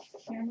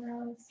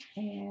cameras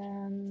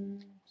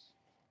and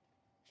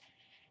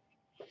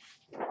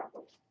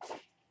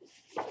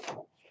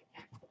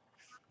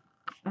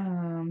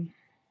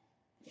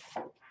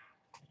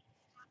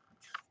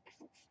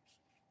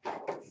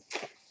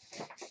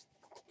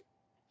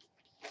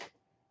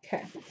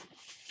okay.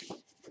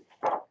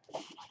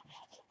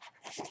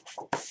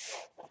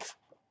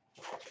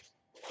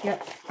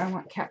 Yep, I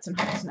want cats and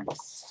hogs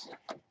next.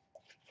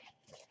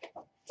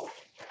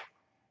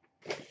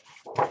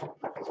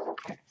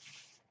 Okay.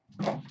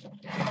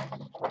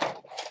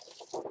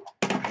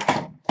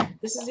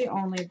 This is the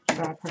only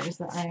bad part, is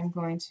that I am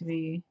going to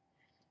be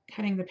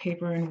cutting the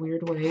paper in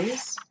weird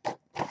ways.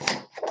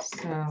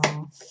 So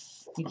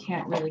you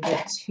can't really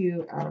get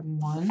 2 out of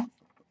 1.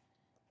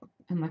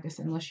 And like I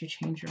said, unless you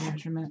change your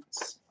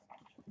measurements.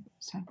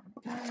 So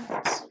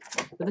that.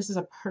 But this is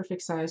a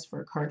perfect size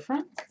for a card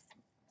front.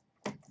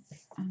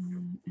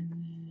 And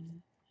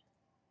then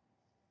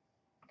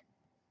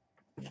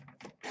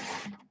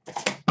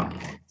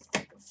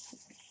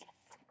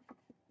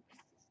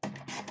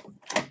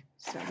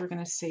so we're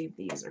going to save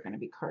these. Are going to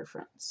be card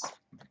fronts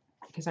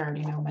because I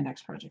already know my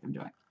next project I'm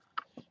doing.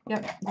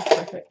 Yep, that's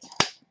perfect.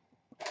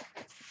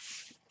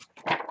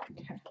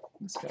 Okay,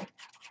 let's go.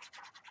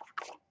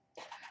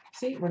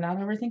 See, we're not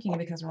overthinking it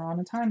because we're on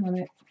a time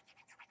limit.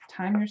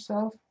 Time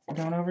yourself.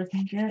 Don't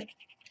overthink it.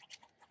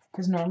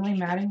 Because normally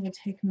matting would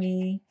take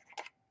me,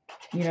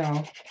 you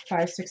know,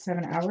 5, 6,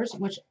 7 hours.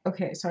 Which,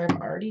 okay, so I've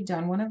already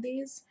done one of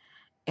these.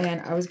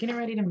 And I was getting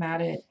ready to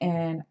mat it.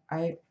 And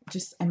I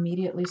just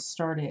immediately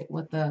started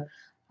with the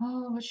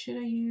oh, what should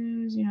I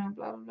use? You know,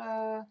 blah, blah,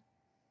 blah.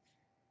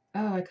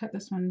 Oh, I cut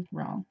this one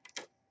wrong.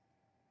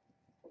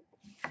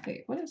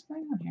 Wait, what is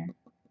going on here?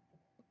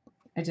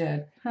 I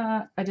did.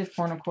 I did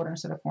 4 1/4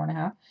 instead of 4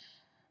 1/2.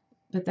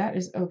 But that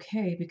is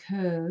okay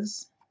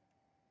because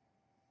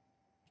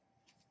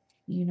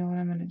you know what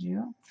I'm going to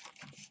do?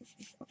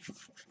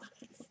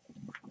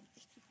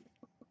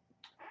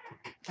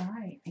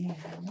 I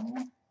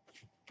am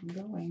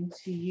going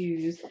to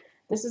use,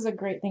 this is a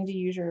great thing to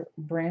use your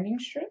branding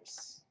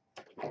strips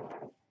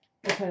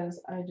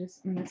because I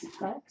just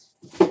miscut.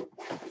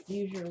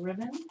 Use your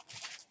ribbon.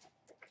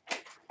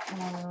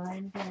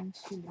 I'm going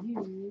to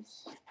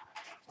use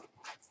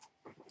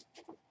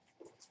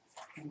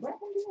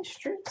branding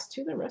strips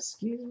to the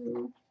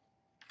rescue.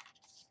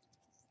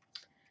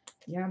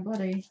 Yeah,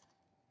 buddy.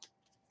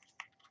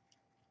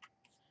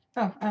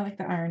 Oh, I like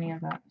the irony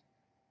of that.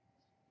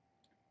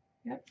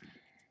 Yep.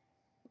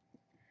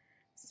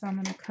 So I'm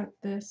going to cut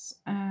this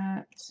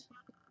at 6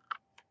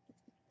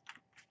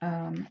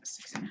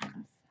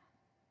 1/2.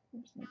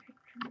 Where's my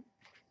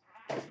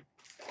paper?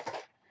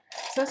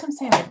 So that's what I'm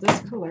saying. Like,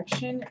 this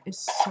collection is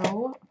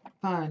so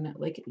fun.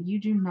 Like, you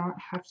do not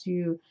have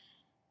to.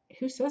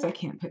 Who says I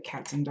can't put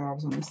cats and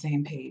dogs on the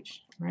same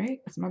page,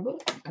 right? It's my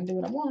book. I can do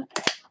what I want.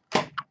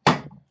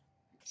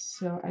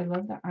 So I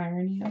love the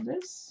irony of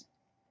this.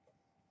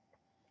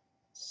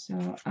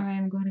 So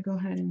I'm going to go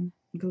ahead and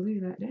glue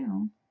that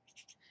down.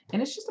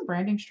 And it's just a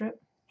branding strip.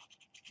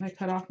 I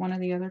cut off one of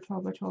the other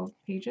 12 by 12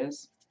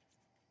 pages.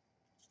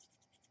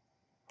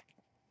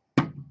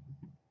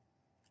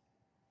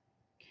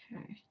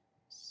 Okay,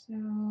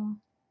 so,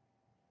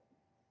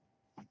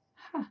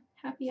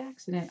 happy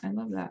accident. I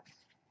love that.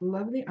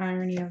 Love the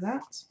irony of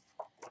that.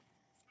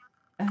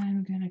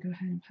 I'm going to go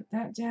ahead and put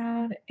that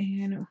down,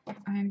 and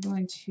I'm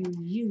going to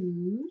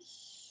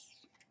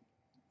use,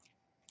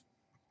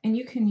 and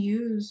you can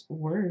use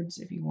words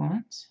if you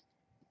want.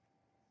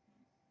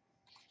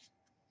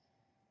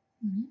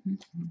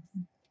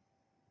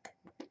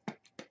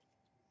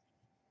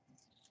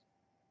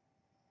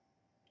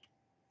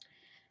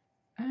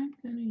 I'm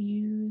going to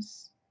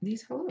use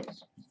these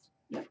hellos.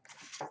 Yep,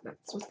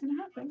 that's what's going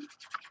to happen.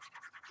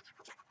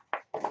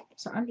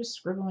 So I'm just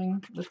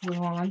scribbling the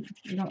glue on.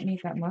 You don't need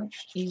that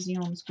much. Easy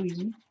on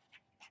squeezy.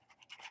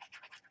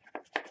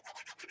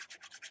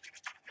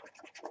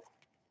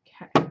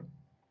 Okay.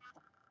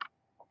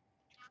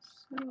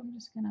 So I'm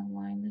just going to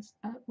line this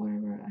up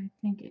wherever I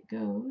think it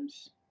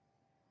goes.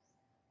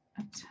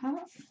 Up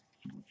top.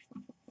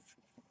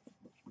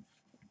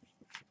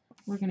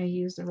 We're going to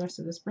use the rest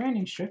of this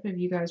branding strip. If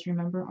you guys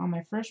remember on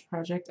my first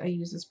project, I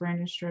used this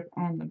branding strip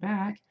on the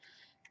back.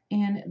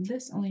 And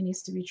this only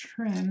needs to be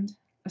trimmed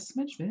a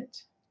smidge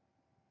bit.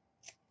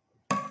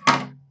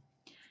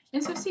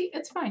 And so see,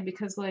 it's fine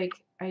because like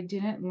I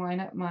didn't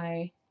line up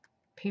my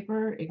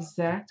paper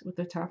exact with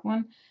the top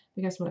one.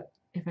 But guess what?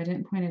 If I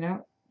didn't point it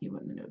out, you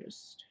wouldn't have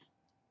noticed.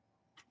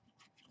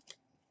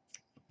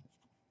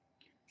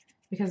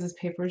 Because this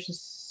paper is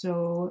just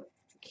so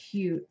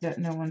cute that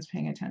no one's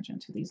paying attention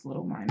to these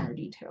little minor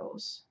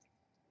details.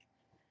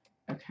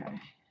 Okay,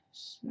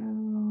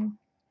 so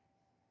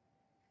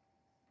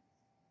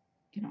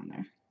get on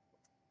there.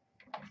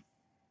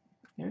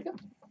 There we go.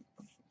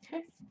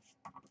 Okay,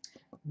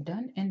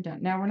 done and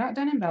done. Now we're not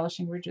done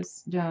embellishing, we're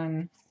just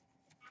done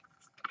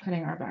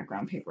putting our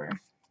background paper.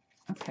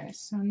 Okay,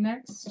 so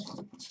next,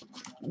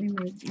 let me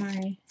move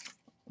my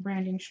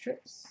branding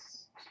strips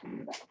to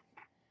the back.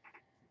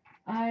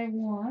 I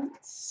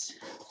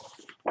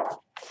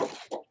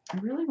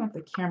really want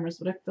the cameras,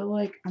 but I feel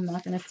like I'm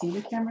not going to see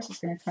the cameras, so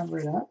it's going to cover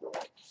it up.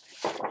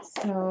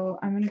 So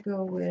I'm going to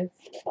go with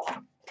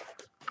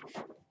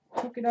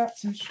polka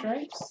dots and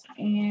stripes,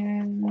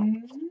 and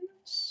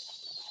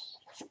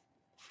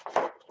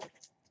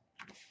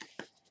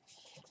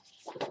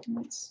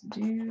let's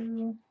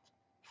do,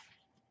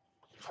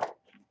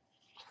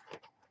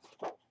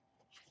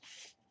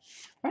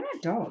 why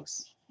not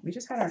dogs? We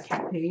just had our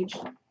cat page,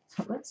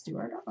 so let's do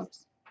our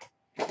dogs.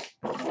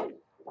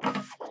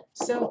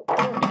 So 4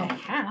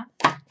 1/2,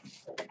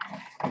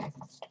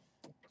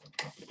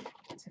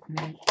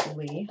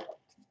 technically,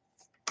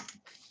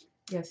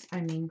 yes,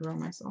 I mean grow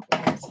myself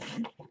all the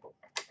time.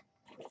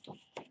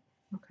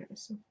 Okay,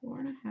 so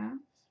 4 1/2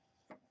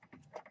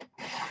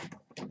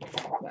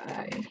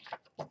 by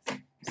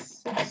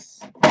 6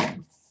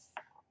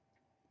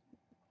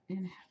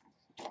 1/2.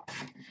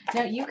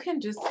 Now you can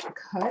just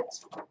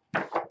cut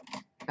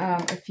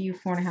a few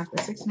 4 1/2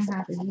 by 6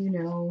 1/2 if you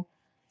know,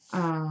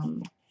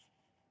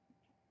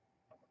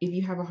 if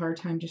you have a hard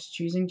time just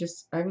choosing.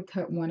 I would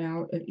cut one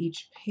out of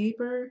each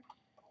paper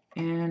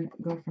and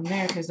go from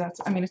there because that's,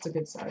 I mean, it's a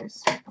good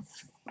size.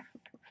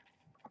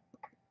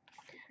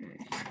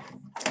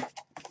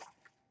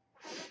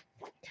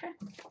 Okay.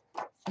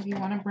 If you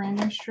want a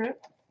branding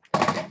strip,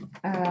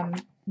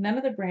 none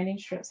of the branding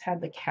strips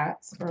had the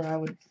cats, or I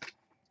would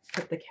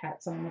put the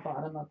cats on the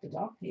bottom of the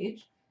dog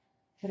page,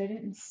 but I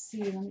didn't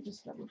see. Let me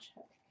just double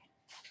check.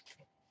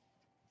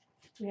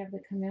 We have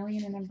the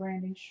chameleon in a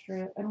branding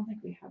strip. I don't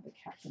think we have the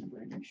cats in a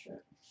branding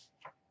strip.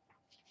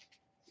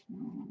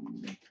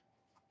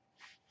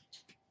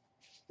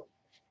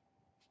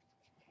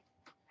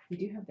 We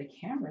do have the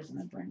cameras in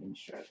the branding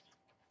strip.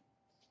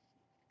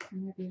 I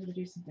might be able to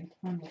do something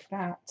fun with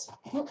that.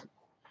 Oh.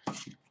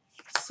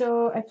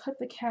 So I put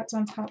the cats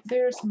on top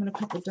there, so I'm going to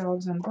put the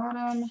dogs on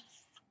bottom.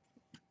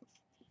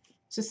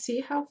 To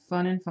see how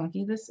fun and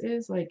funky this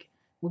is, like,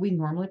 would we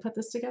normally put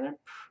this together?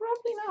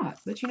 Probably not,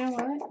 but you know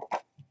what?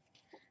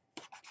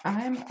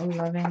 I'm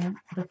loving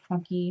the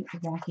funky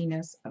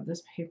wonkiness of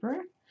this paper,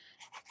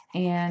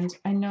 and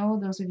I know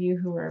those of you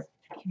who are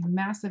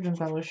massive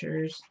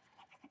embellishers,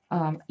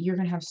 you're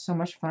going to have so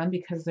much fun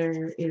because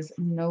there is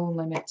no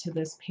limit to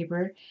this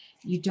paper.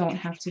 You don't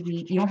have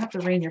to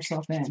rein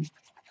yourself in.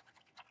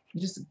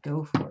 You just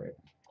go for it.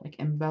 Like,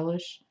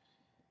 embellish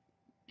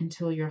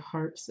until your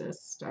heart says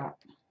stop.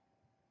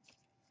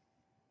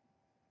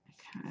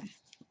 Okay.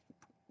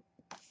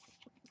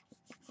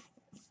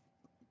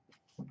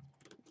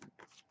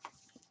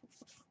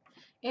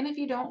 And if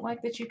you don't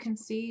like that you can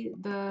see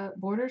the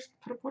borders,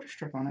 put a border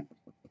strip on it.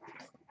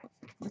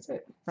 That's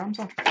it. Problem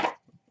solved.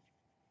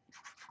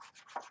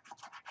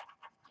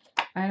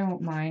 I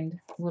don't mind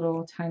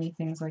little tiny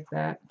things like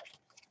that.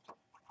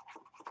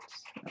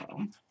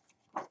 So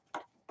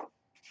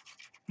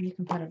you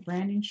can put a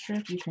branding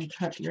strip. You can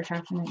cut your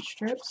 1/2 inch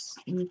strips.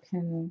 You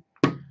can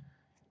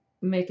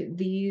make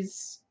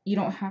these. You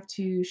don't have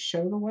to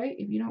show the white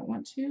if you don't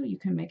want to. You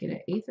can make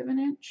it 1/8 of an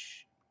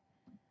inch.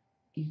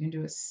 You can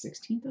do a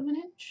 1/16 of an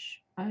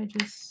inch. I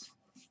just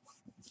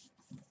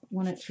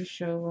want it to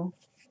show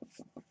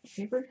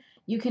paper.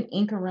 You can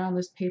ink around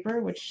this paper,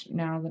 which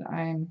now that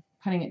I'm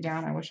putting it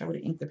down, I wish I would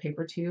have inked the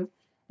paper too,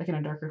 like in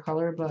a darker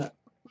color, but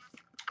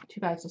too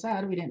bad, so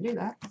sad we didn't do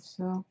that.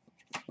 So,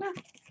 yeah,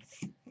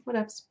 what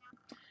else?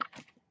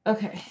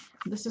 Okay,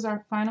 this is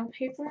our final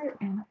paper,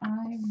 and I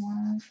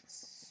want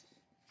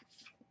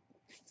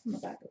on the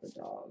back of the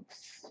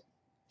dogs.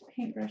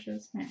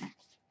 Paintbrushes, nah.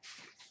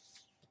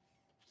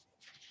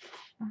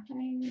 I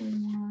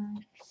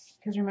want,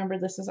 because remember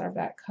this is our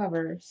back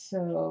cover,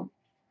 so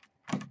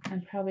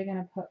I'm probably going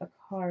to put a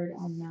card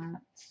on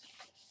that.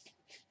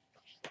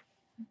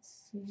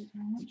 Let's see, I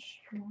want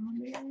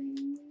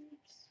strawberries.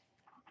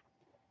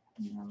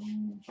 No,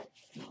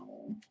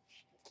 no.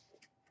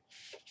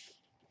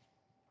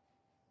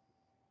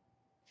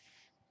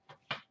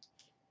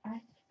 I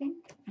think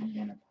I'm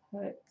going to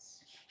put,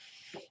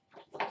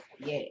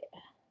 yeah,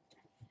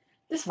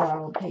 this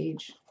wild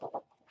page.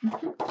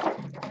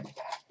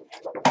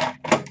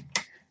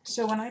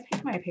 So when I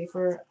pick my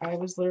paper, I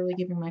was literally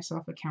giving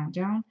myself a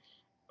countdown,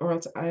 or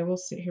else I will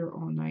sit here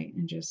all night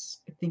and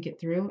just think it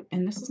through.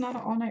 And this is not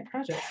an all-night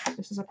project.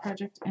 This is a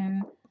project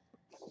in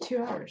 2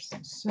 hours.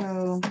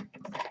 So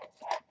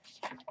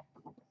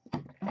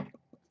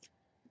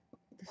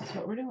this is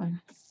what we're doing.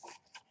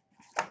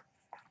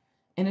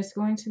 And it's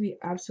going to be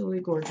absolutely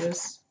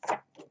gorgeous.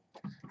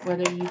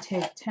 Whether you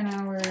take 10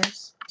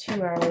 hours,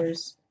 2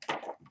 hours,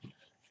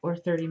 or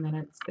 30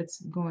 minutes,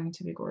 it's going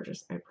to be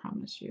gorgeous. I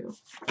promise you.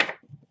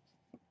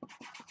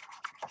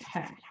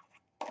 Okay.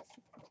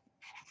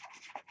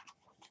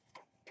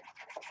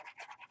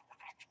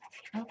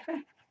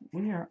 Okay,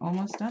 we are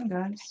almost done,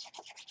 guys.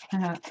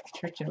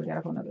 Tricked you, we got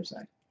a whole nother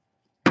side.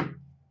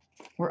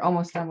 We're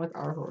almost done with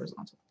our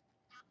horizontal.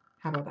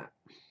 How about that?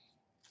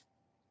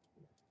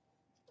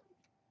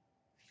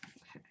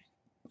 Okay.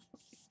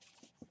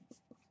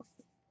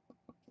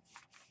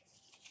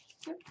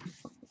 Yep.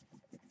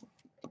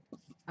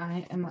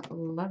 I am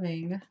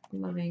loving,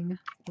 loving,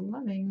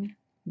 loving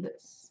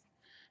this.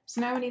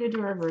 So now we need to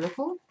do our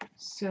vertical.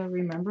 So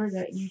remember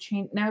that you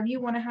change. Now if you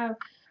want to have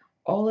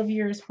all of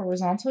yours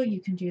horizontal,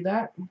 you can do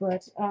that.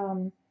 But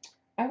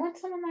I want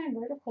some of mine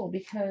vertical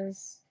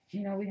because,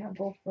 you know, we have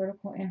both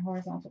vertical and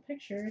horizontal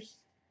pictures.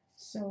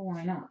 So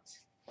why not?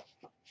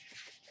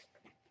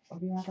 Or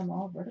do you want them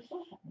all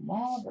vertical? Have them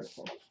all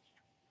vertical.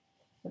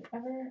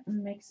 Whatever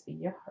makes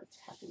your heart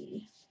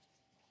happy.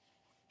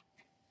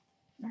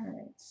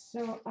 Alright,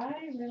 so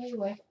I really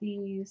like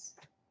these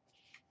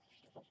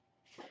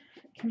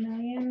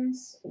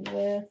chameleons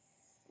with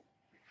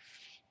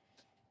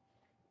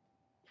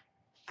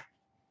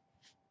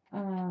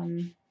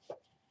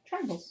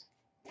triangles.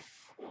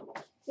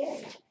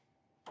 Yay!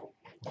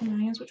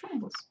 Chameleons with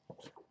triangles.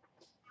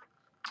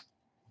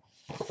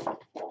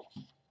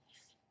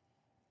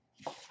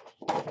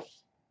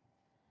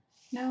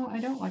 No, I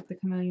don't like the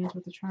chameleons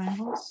with the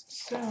triangles,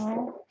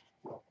 so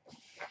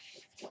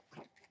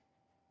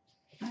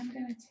I'm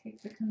going to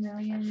take the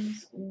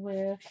chameleons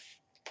with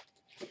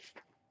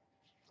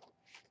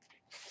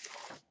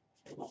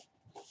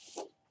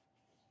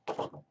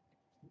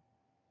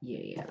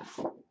yeah.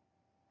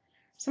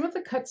 Some of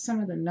the cuts, some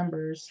of the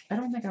numbers. I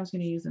don't think I was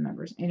going to use the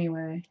numbers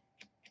anyway.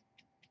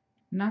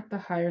 Not the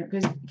higher,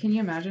 because can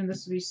you imagine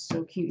this would be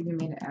so cute if you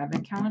made an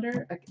advent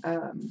calendar,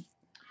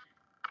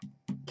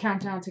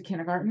 countdown to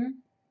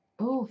kindergarten.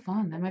 Oh,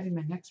 fun. That might be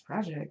my next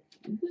project.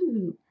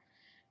 Ooh.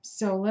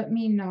 So let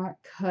me not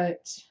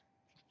cut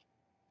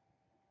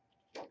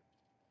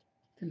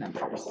the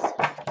numbers.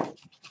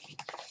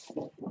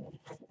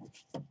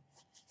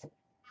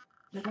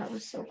 But that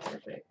was so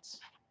perfect.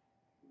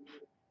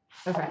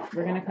 Okay,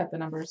 we're gonna cut the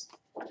numbers.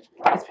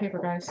 It's paper,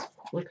 guys.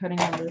 We're cutting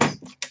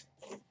numbers.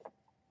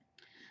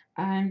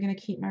 I'm gonna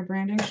keep my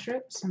branding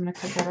strip, so I'm gonna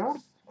cut that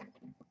off.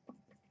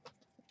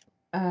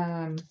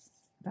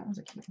 That was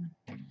a cute one.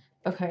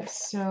 Okay,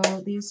 so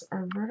these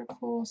are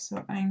vertical,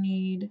 so I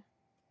need,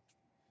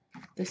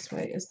 this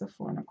way is the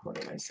 4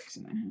 1/4 by 6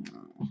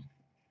 1/2.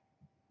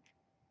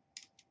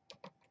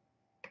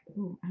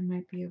 Ooh, I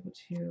might be able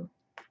to,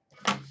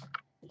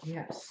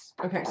 yes.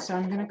 Okay, so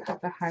I'm gonna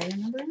cut the higher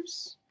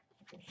numbers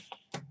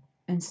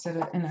instead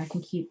of, and I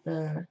can keep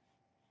the,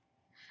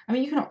 I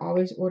mean, you can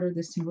always order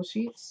the single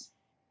sheets,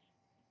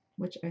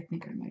 which I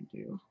think I might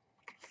do.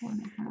 4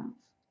 1/2.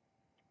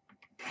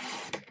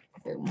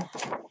 Boom.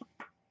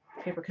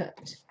 Paper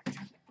cut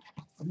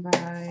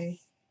by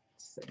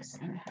 6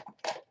 1/2.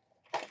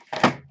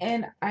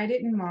 And I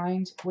didn't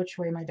mind which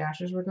way my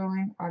dashes were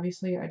going.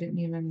 Obviously, I didn't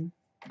even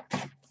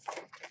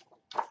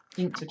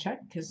think to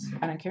check because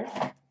I don't care.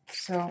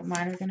 So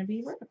mine are going to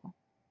be vertical.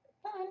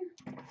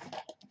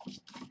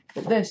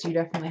 But this, you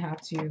definitely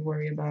have to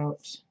worry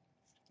about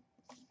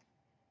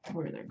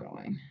where they're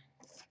going.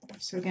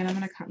 So again, I'm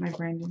going to cut my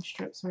branding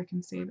strip so I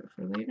can save it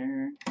for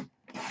later.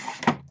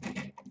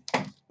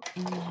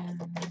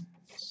 And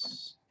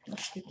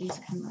let's get these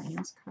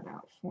Crayons cut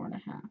out 4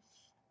 1/2.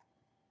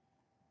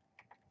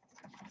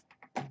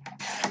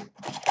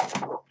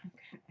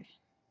 Okay.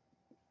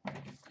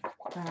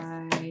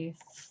 By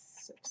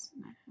 6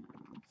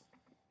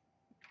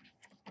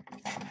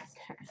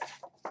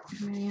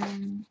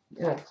 1/2.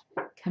 Okay.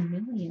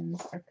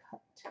 Chameleons are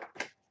cut.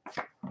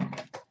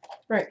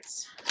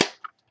 Right.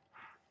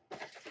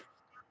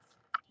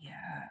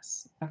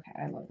 Yes. Okay,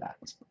 I love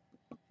that.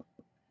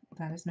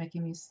 That is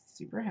making me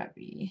super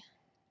happy.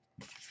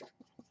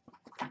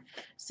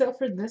 So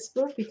for this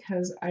book,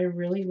 because I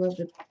really love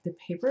the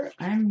paper,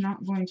 I'm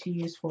not going to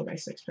use 4 by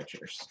 6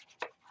 pictures.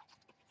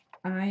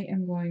 I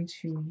am going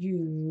to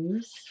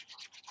use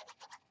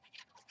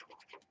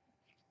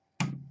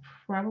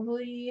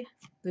probably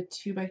the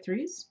 2 by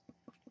 3s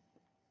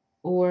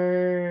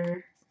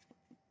or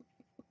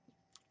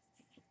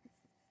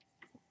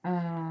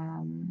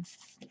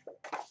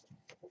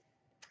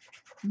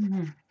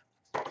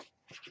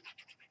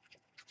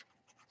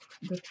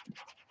the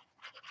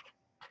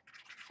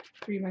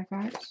 3 by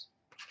 5s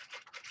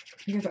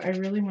because I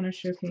really want to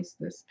showcase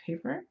this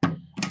paper.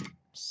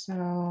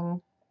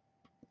 So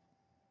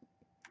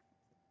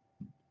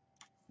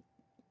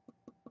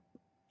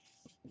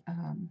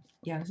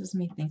yeah, this is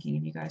me thinking.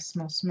 If you guys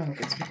smell smoke,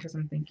 it's because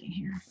I'm thinking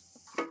here.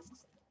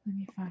 Let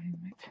me find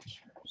my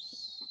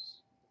pictures.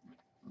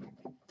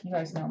 You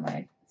guys know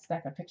my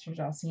stack of pictures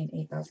y'all seen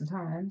 8,000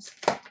 times.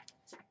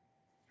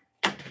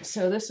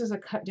 So this is a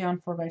cut down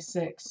 4 by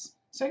 6.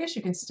 So I guess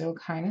you can still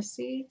kind of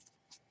see,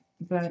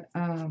 but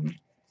I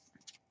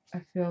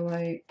feel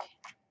like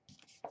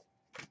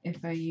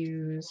if I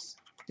use,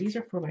 these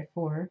are 4 by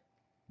 4.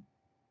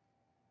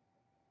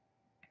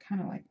 I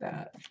kind of like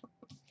that.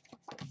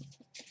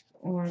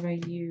 Or if I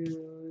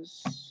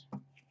use,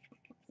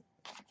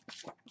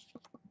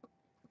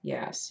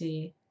 yeah,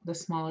 see, the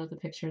smaller the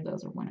picture,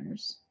 those are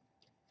winners.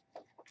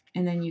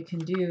 And then you can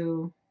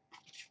do,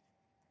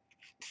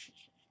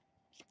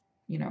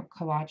 you know,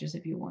 collages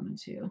if you wanted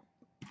to.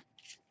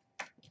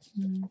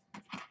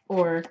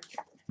 Or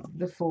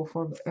the full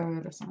 4,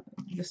 that's not,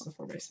 this is the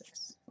 4 by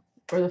 6.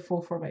 Or the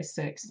full 4 by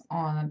 6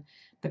 on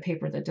the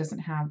paper that doesn't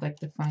have like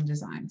the fun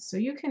design. So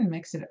you can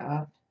mix it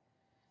up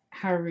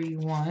however you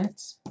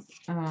want.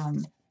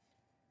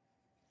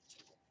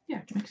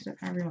 Yeah, mix it up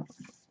however you want.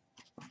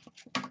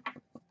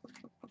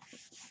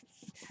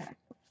 Okay.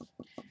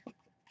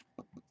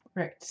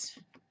 Right.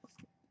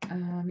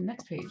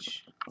 Next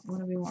page. What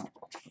do we want?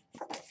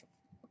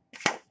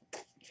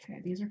 Okay,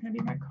 these are going to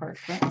be my card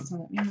fronts, so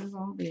let me move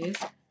all these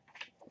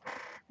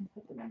and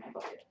put them in my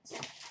bucket.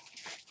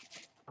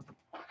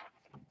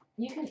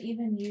 You can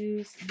even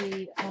use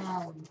the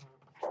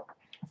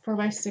 4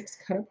 by 6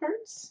 cut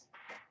aparts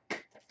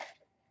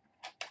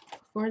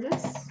for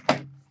this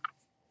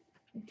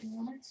if you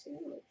wanted to.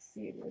 Let's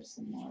see, there's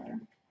some more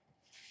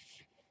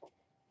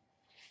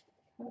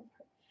cut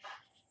aparts.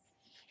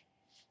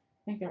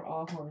 I think they're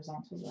all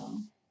horizontal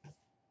though.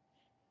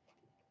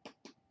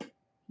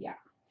 Yeah.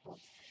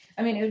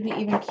 I mean, it would be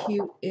even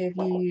cute if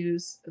you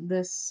use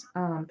this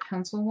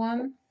pencil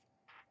one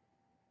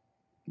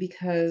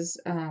because,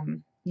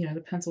 you know,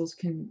 the pencils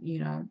can, you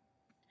know,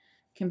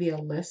 can be a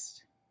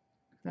list.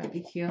 That'd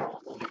be cute.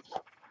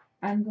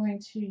 I'm going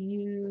to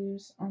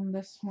use on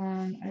this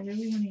one, I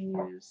really want to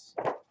use,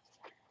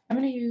 I'm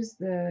going to use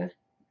the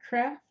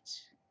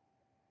craft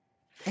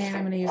and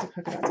I'm going to use the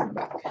polka dots on the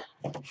back.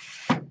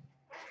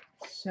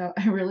 So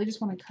I really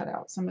just want to cut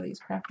out some of these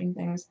crafting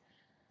things.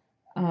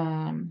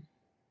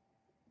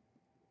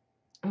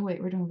 Oh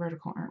wait, we're doing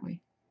vertical, aren't we?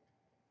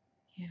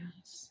 Yeah,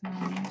 so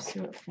let's see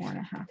what 4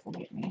 1/2 will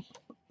get me.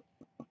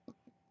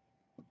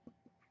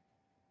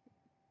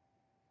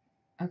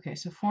 Okay,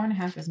 so 4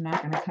 1/2 is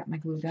not going to cut my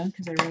glue gun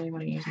because I really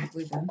want to use my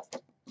glue gun.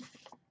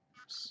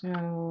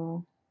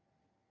 So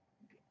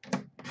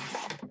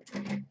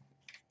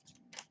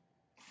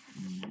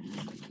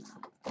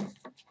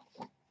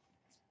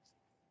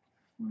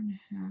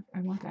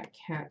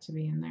cat to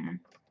be in there.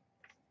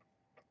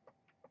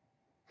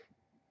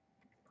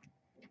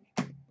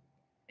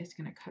 It's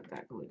gonna cut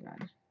that glue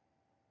gun.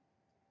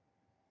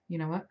 You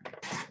know what?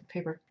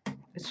 Paper.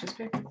 It's just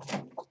paper.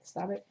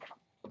 Stop it.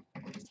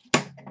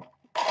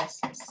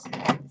 Yes.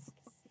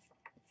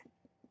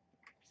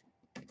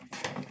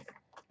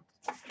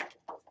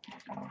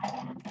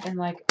 And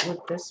like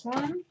with this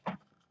one,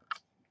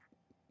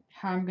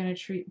 how I'm gonna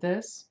treat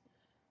this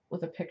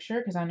with a picture,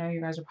 because I know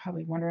you guys are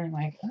probably wondering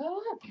like,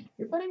 oh,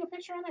 you're putting a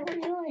picture on there, what are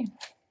you doing?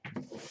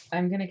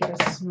 I'm gonna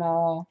get a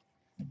small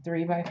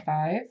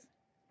 3x5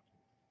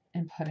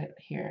 and put it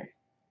here.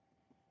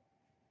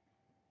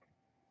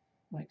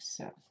 Like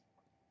so.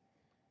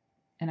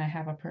 And I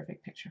have a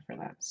perfect picture for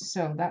that.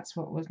 So that's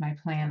what was my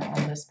plan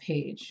on this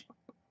page.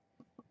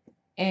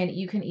 And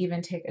you can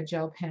even take a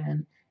gel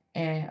pen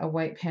and a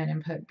white pen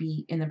and put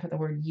B, and then put the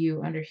word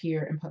U under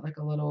here and put like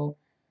a little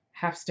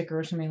half sticker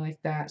or something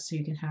like that so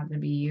you can have the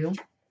BU.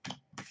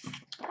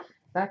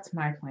 That's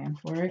my plan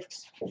for it.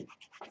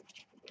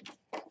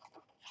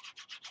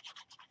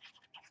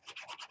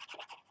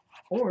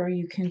 Or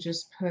you can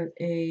just put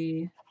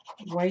a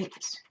white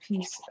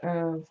piece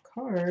of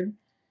card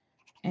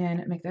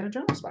and make that a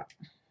journal spot.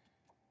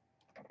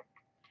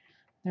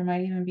 There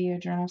might even be a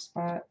journal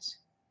spot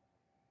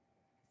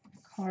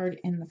card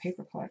in the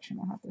paper collection.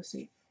 We'll have to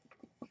see.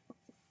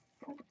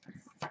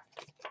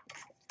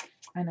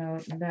 I know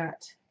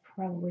that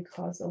probably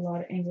caused a lot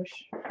of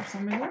anguish for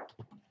some of you.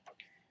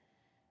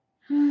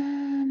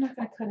 I'm not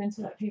going to cut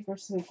into that paper,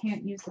 so we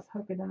can't use the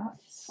polka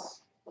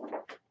dots.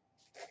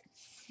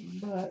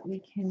 But we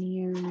can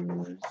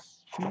use...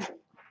 Yep.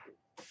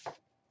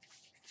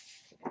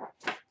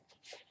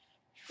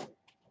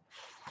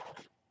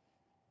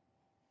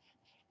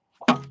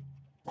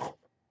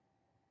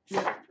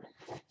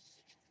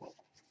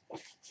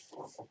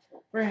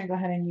 We're going to go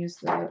ahead and use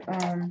the...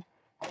 I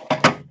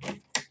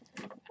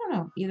don't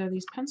know, either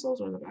these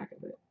pencils or the back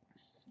of it.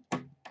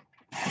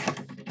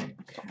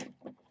 Okay.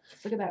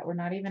 Look at that, we're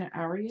not even an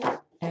hour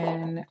yet,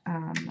 and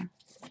I'm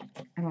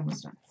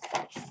almost done.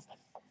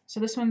 So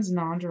this one's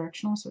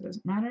non-directional, so it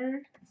doesn't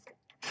matter.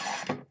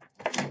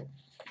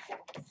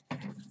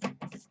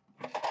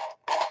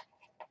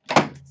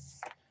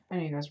 I know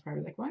you guys are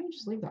probably like, why don't you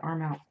just leave the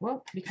arm out?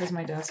 Well, because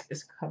my desk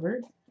is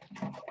covered.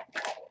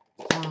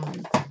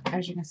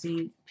 As you can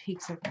see,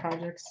 peaks of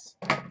projects,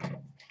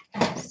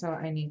 so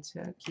I need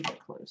to keep it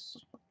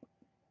closed.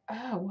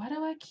 Oh, why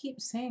do I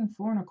keep saying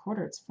 4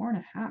 1/4? It's 4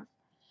 1/2.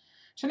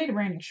 So I need a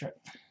branding strip.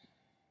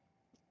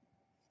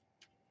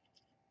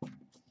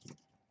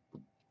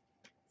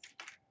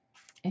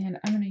 And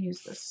I'm going to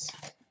use this.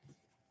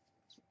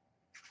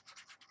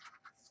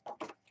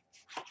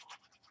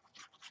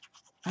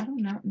 I do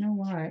not know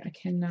why I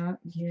cannot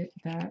get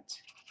that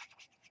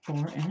 4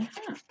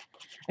 1/2.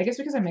 I guess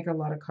because I make a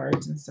lot of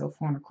cards, and so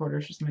 4 1/4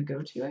 is just my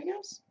go-to, I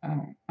guess. I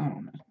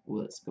don't know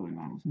what's going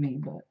on with me,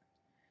 but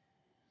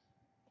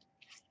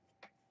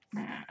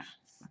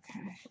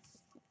okay.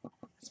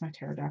 That's my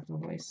pterodactyl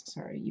voice.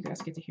 Sorry, you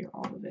guys get to hear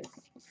all of it.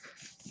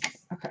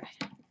 Okay,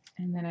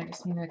 and then I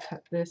just need to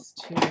cut this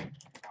to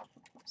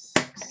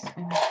 6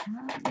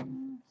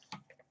 1/2.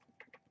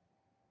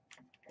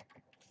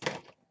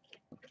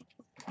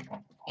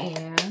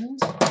 And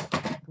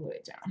glue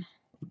it down.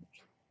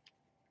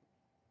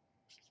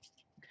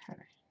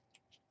 Okay.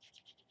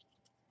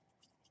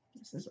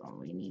 This is all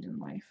we need in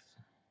life.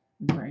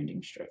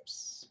 Grinding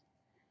strips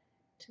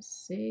to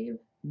save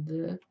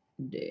the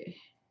day.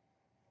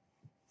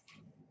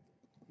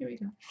 Here we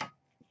go.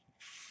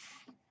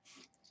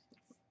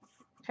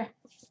 Okay.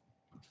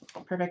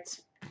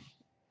 Perfect.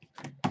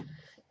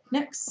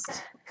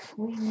 Next,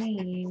 we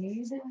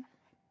need...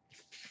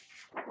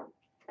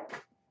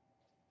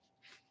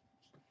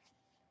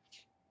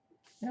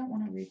 I don't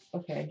want to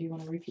okay, I do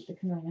want to repeat the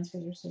chameleons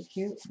because they're so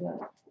cute, but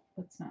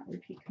let's not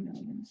repeat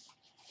chameleons.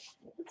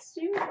 Let's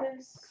do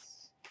this.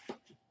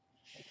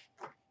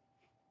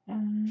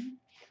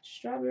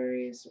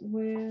 Strawberries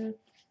with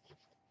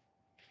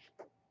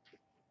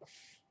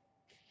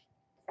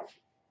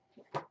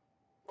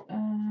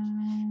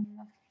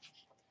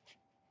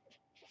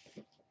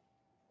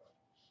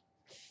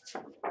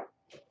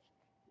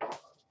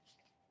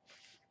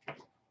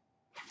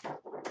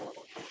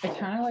I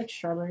kind of like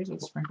strawberries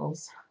with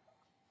sprinkles.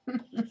 I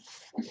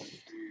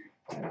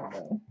don't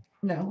know.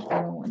 No,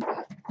 I don't want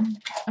that.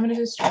 I'm going to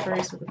do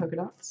strawberries with the polka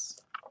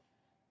dots.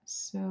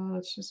 So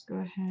let's just go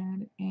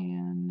ahead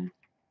and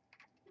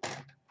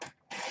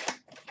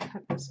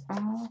cut this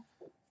off.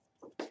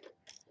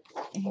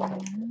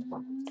 And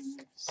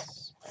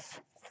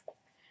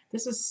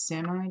this is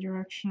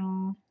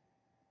semi-directional.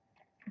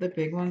 The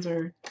big ones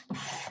are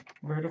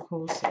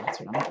vertical, so that's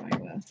what I'm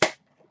going with.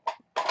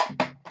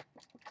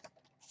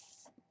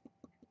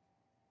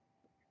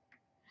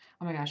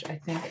 Oh my gosh, I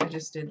think I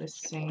just did the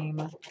same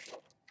 1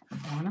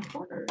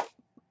 1/4.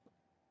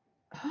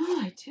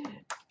 Oh, I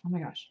did. Oh my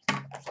gosh.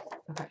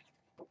 Okay.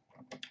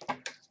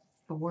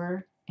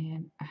 4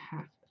 1/2.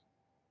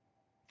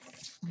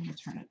 I'm going to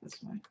turn it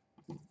this way.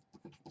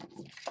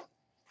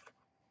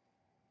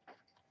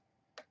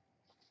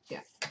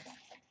 Yeah.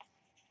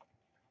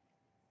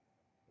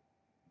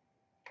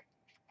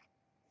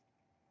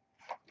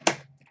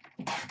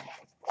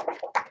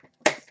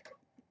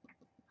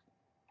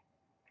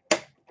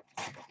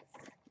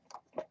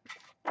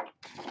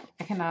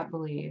 cannot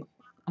believe.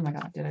 Oh my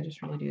God, did I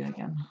just really do that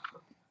again?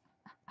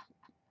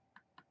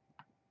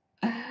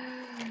 Ay,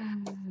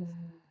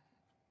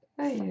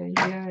 ay,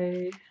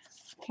 ay.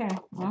 Okay,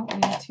 well, we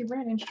need 2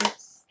 branding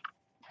strips.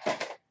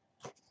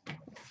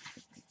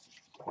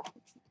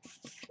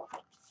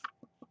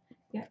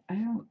 Yeah, I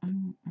don't.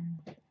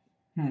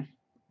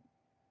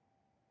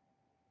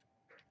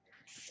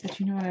 But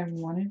you know what I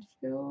wanted to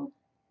do?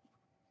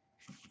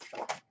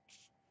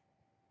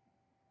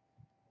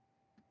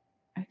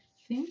 I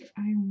think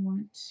I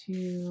want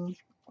to.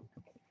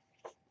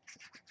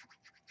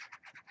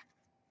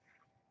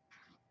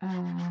 Oh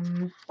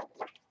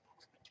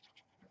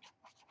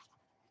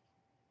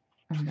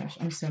my gosh,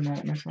 I'm so mad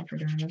at myself for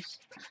doing this.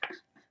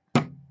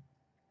 Jeez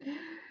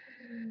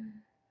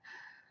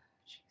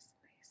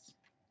Louise.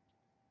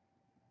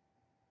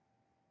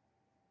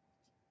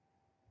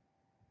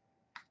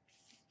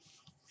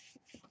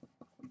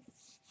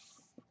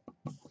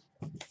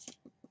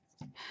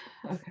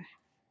 Okay.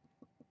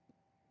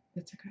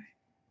 That's okay.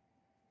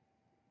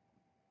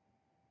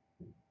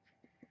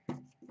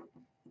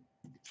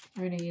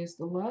 We're going to use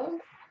the love,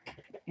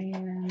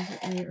 and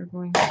we are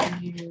going to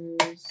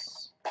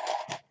use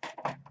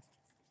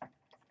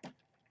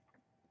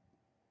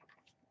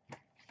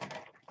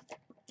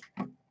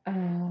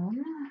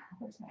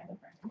where's my other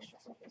branding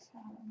strip I just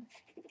had?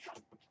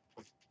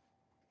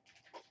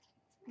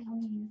 I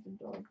want to use the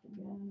dog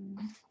again.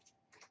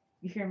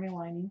 You hear me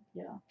whining?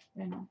 Yeah,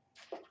 I know.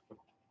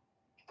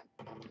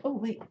 Oh,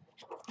 wait.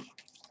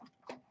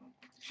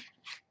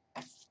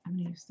 I'm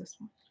going to use this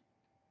one.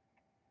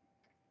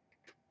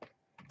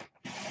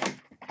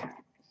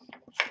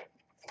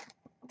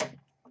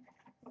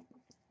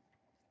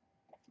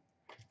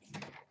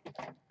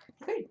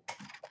 Okay.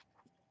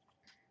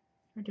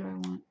 Or do I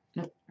want?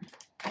 Nope.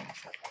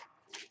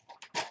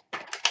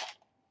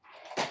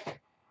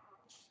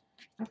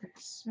 Okay,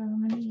 so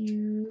I'm going to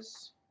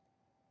use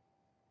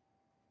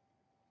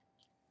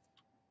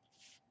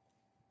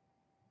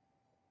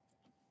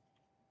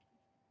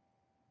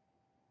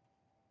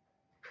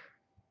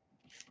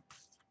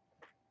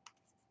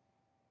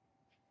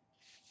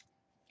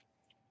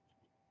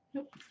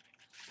nope.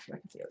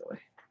 Back it's the other way.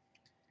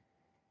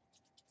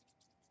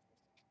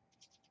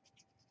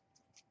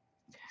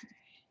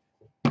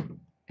 Okay.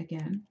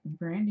 Again,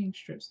 branding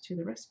strips to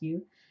the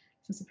rescue,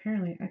 since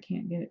apparently I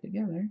can't get it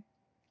together.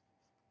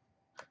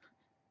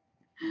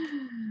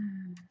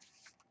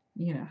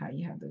 You know how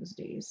you have those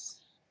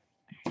days.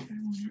 I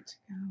want it to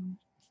go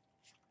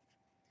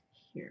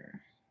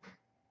here,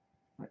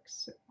 like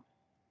so.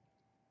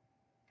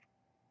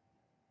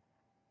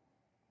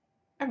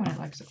 I want it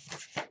like so.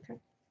 Okay.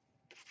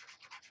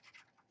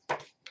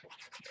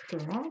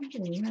 Problem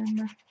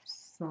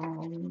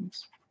solved.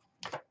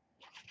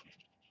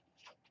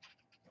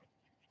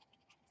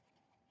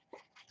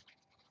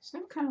 So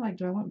I'm kind of like,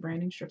 do I want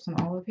branding strips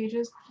on all the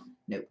pages?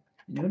 Nope.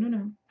 No, no,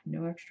 no.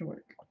 No extra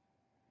work.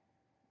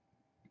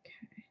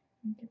 Okay.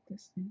 Let me get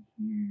this in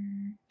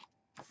here.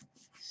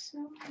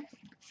 So,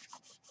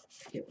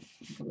 yep,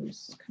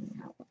 blue's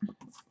coming out.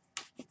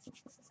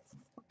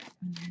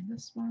 And then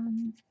this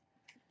one.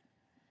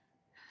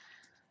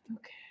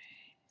 Okay.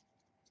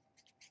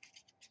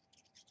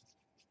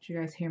 Did you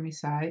guys hear me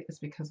sigh? It's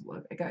because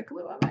look, I got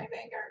glue on my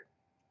finger.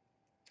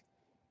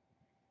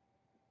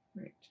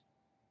 Right.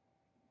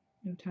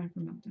 No time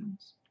for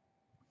meltdowns.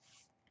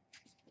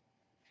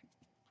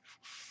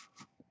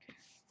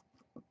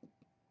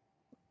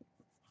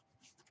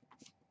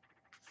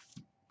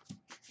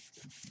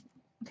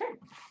 Okay.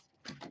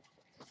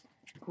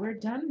 We're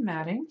done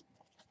matting.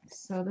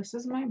 So this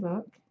is my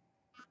book.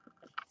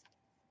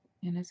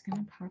 And it's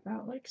going to pop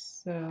out like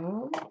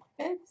so.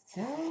 It's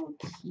so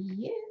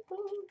cute.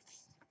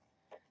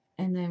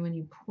 And then when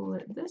you pull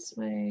it this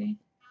way,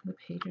 the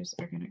pages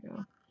are going to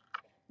go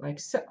like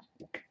so.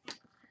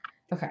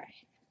 Okay.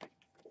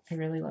 I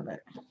really love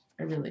it.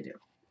 I really do.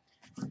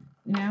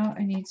 Now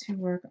I need to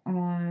work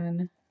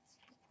on,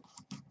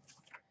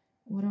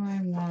 what do I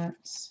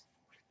want?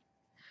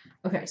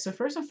 Okay, so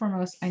first and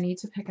foremost, I need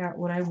to pick out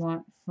what I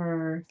want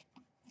for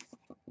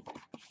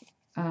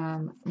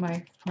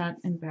my front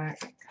and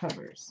back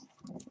covers.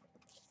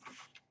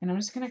 And I'm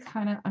just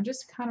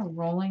kind of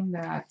rolling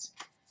that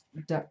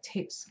duct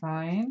tape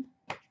spine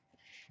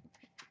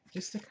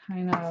just to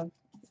kind of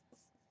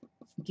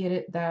get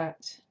it that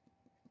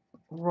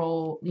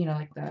roll, you know,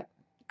 like that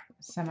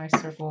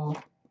semicircle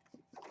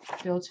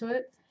feel to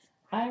it.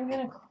 I'm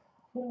gonna,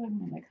 what do I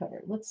want on my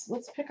cover? Let's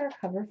pick our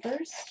cover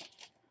first.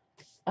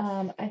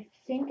 I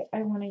think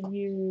I want to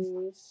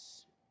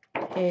use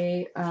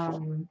a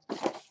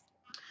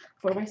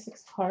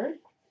 4x6 card.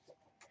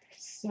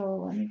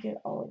 So let me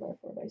get all of our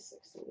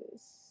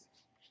 4x6s.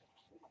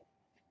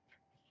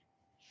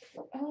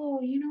 Oh,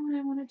 you know what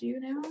I want to do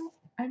now?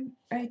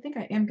 I think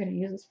I am going to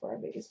use this for our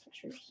biggest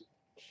pictures.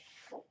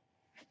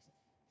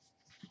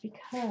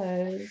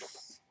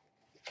 Because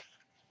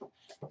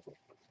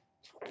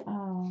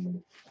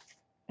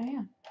I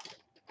am.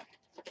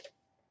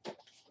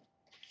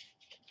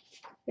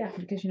 Yeah,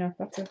 because you know,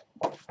 that's a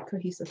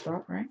cohesive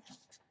thought, right?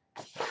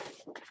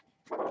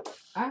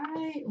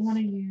 I want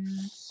to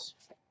use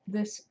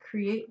this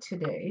Create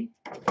Today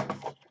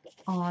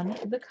on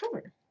the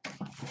cover.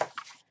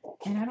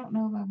 And I don't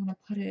know if I want to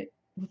put it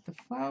with the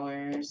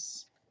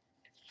flowers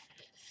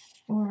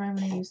or if I'm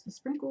going to use the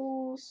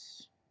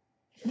sprinkles.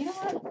 You know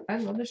what? I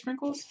love the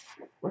sprinkles.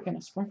 We're going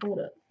to sprinkle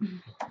it up.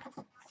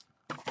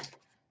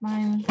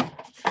 Mine,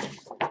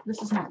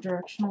 this is not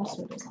directional,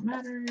 so it doesn't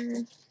matter.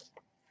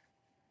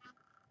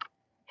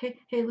 Hey,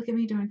 look at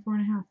me doing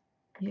 4.5.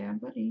 Yeah,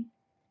 buddy.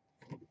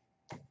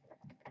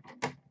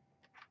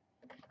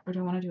 Or do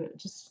I want to do it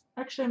just,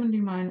 actually I'm going to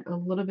do mine a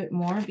little bit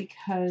more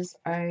because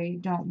I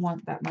don't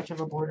want that much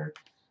of a border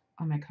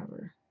on my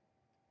cover.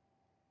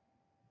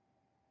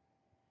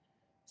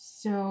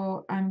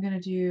 So I'm going to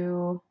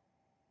do,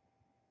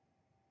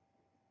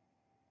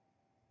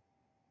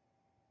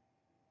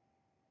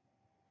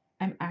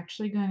 I'm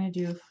actually going to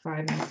do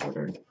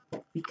 5.25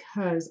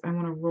 because I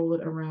want to roll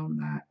it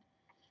around that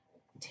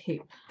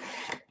tape.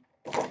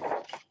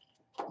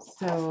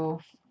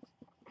 So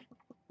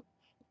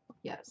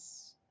yes.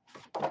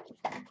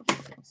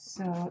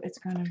 So it's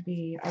going to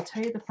be, I'll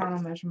tell you the final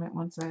measurement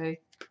once I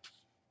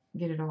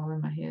get it all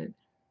in my head.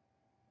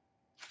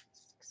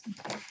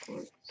 6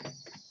 3/4.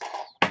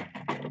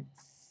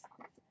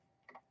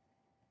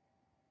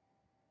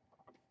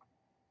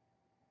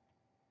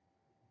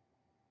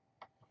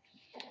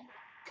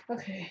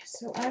 Okay,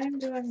 so I'm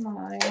doing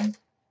mine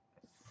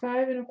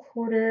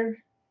 5.25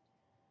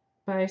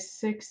 by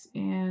 6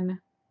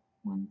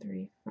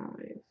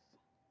 1/3/5.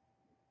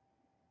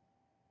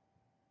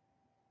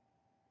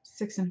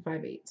 6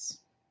 5/8.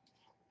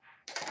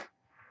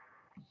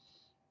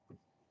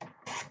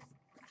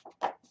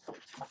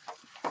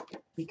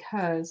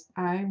 Because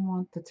I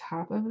want the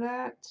top of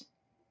that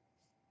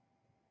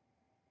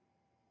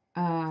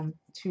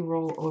to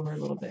roll over a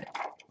little bit.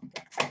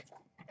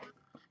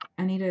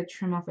 I need to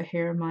trim off a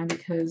hair of mine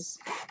because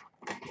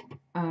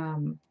I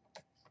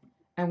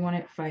want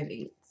it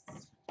 5/8.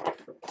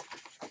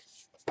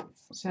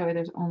 So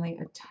there's only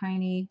a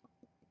tiny,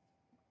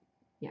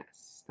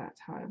 yes, that's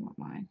how I want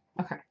mine.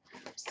 Okay,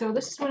 so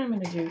this is what I'm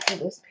going to do for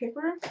this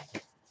paper.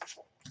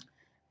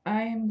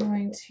 I am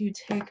going to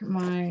take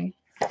my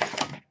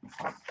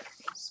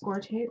score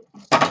tape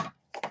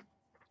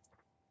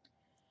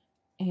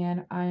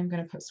and I'm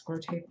going to put score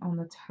tape on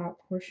the top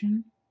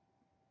portion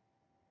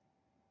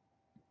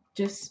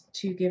just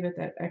to give it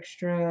that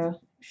extra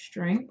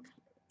strength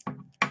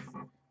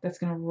that's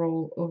going to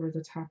roll over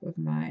the top of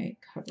my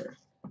cover.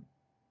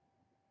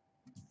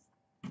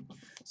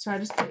 So I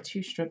just put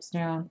 2 strips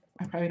down.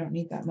 I probably don't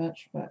need that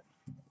much, but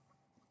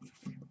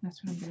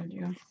that's what I'm going to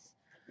do.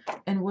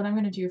 And what I'm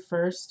going to do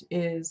first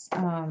is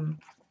I'm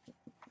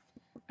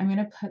going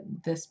to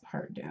put this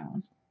part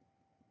down.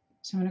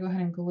 So I'm going to go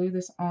ahead and glue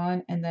this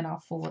on, and then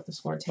I'll fold up the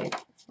score tape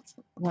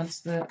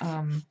once the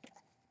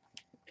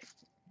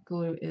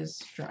glue is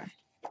dry.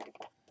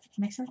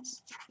 Make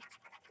sense?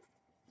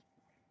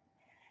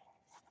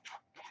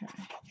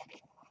 Okay.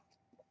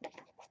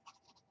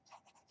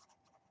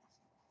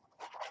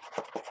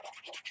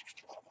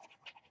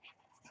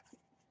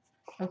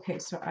 Okay,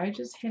 so I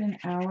just hit an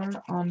hour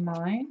on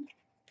mine,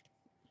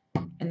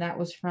 and that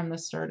was from the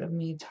start of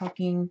me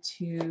talking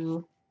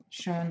to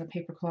showing the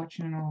paper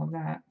collection and all of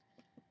that.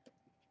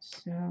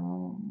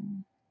 So,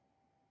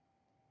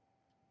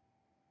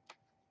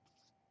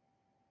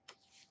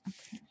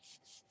 okay.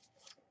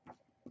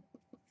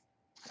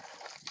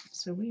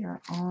 So we are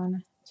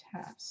on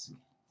task.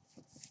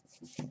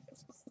 There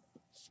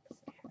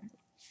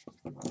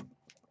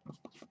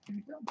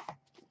we go.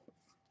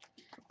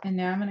 And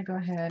now I'm going to go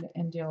ahead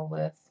and deal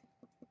with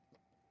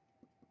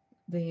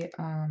the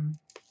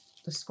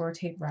score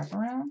tape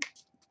wraparound.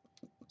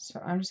 So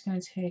I'm just going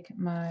to take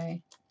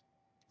my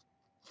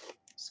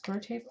score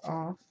tape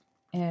off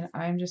and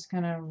I'm just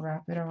going to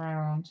wrap it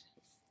around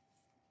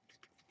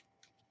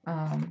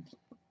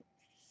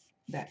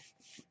that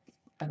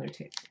other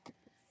tape.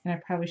 And I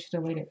probably should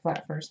have laid it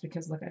flat first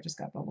because look, I just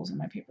got bubbles in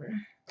my paper.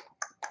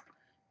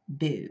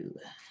 Boo.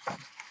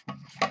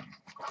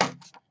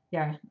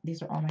 Yeah,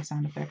 these are all my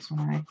sound effects when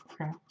I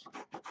craft.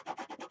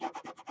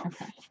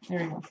 Okay,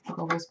 there we go. The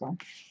bubbles gone.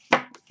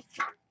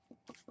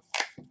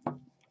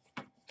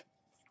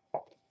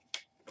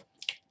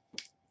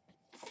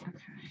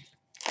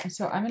 Okay.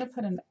 So I'm going to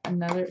put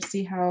another,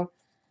 see how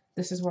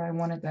this is why I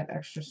wanted that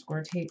extra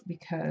score tape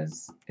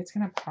because it's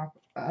going to pop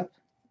up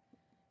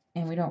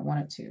and we don't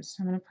want it to.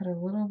 So I'm going to put a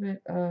little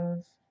bit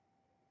of,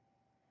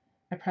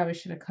 I probably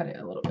should have cut it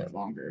a little bit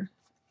longer,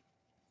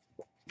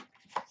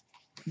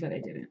 but I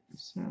didn't.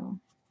 So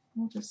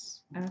we'll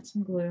just add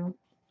some glue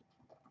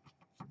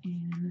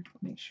and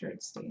make sure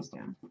it stays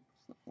down.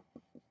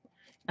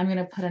 I'm going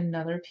to put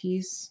another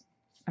piece,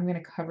 I'm going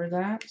to cover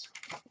that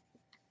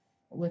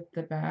with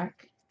the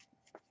back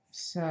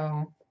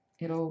so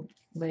it'll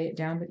lay it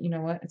down, but you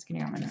know what, it's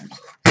getting on my nerves.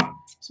 So I'm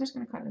just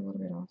going to cut it a little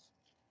bit off.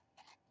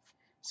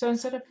 So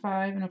instead of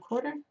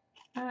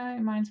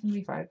 5.25, mine's going to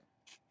be 5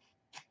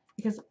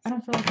 because I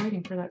don't feel like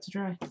waiting for that to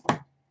dry.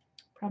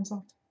 Problem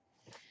solved.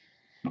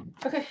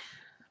 Okay.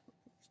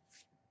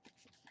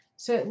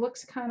 So it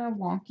looks kind of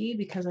wonky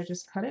because I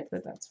just cut it,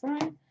 but that's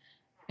fine.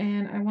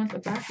 And I want the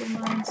back of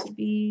mine to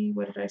be,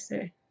 what did I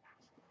say?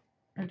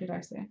 Or did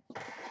I say?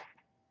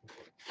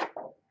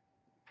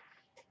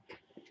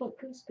 Look,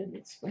 who's good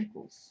with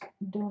sprinkles?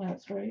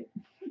 Donuts, right?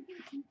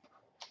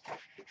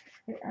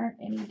 There aren't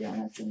any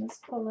donuts in this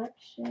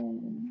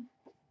collection.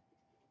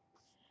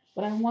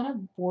 But I want a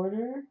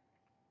border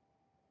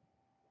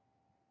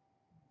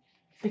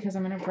because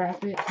I'm going to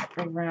wrap it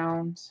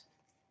around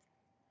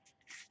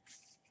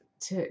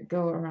to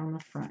go around the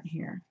front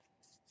here.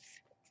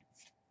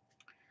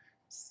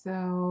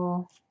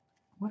 So,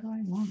 what do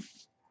I want?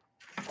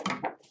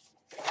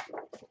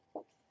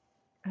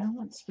 I don't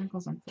want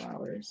sprinkles and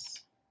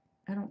flowers.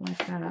 I don't like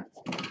that.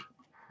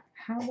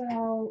 How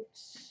about...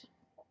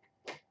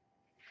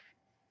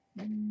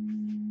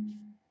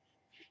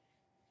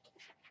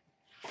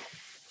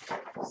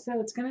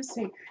 so it's going to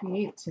say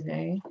create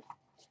today.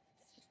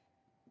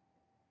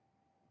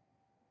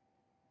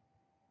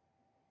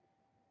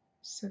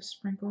 So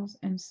sprinkles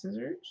and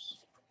scissors.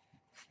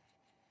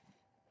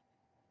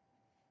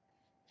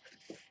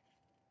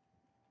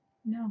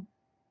 No.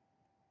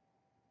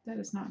 That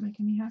is not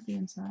making me happy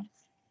inside.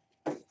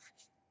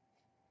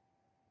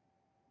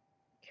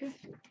 Okay.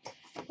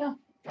 No,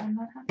 I'm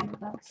not happy with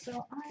that.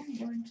 So I'm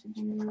going to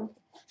do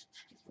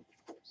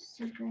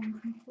something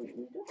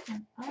completely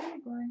different.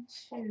 I'm going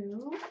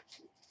to...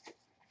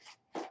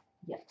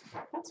 yeah,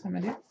 that's what I'm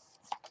going to do.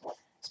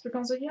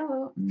 Sprinkles of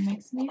yellow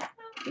makes me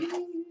happy.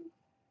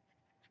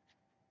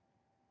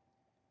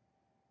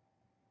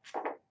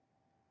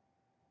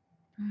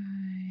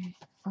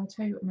 I'll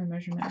tell you what my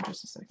measurement in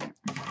just a second.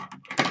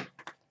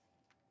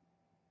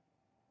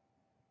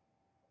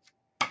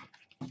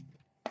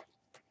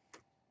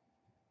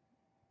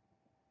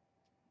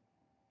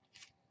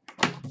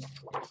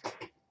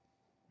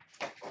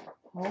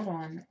 Hold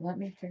on, let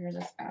me figure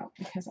this out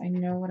because I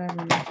know what I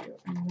want to do.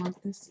 I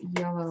want this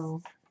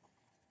yellow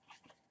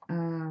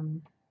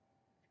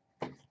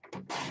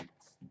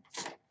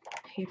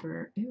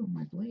paper. Ew,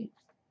 my blade.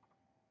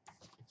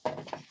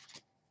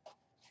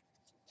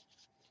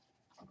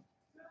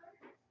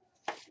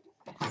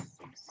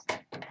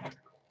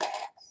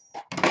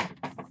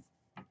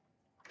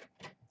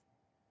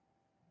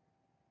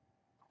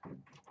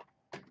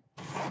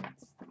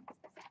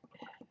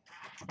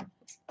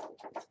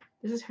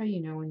 This is how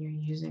you know when you're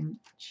using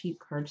cheap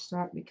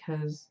cardstock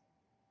because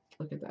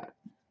look at that,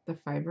 the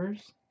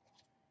fibers.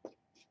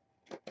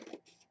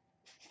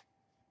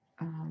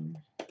 And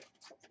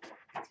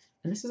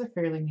this is a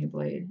fairly new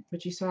blade,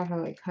 but you saw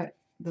how I cut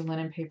the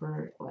linen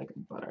paper like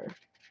butter.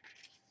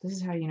 This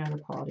is how you know the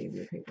quality of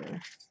your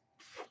paper.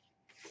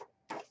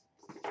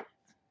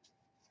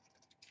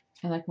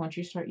 And like once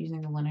you start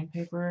using the linen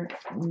paper,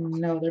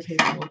 no other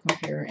paper will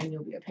compare and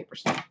you'll be a paper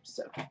snob.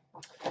 So, okay.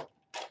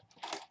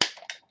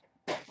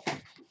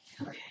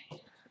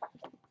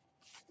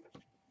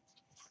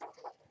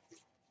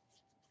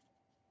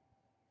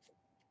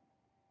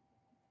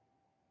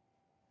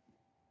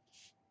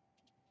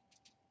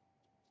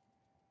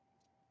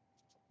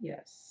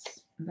 Yes,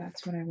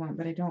 that's what I want,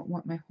 but I don't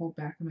want my whole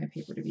back of my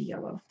paper to be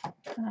yellow.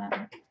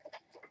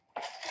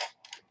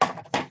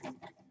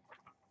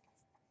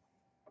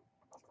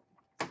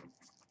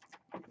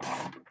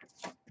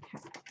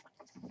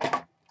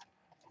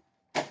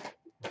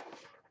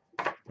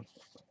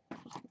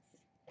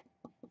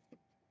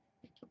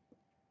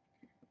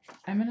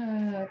 I'm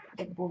gonna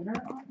put a border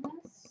on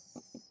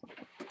this.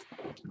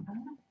 I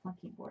want a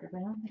funky border, but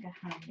I don't think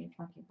I have any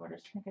funky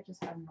borders. I think I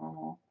just have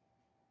normal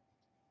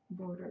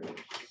borders.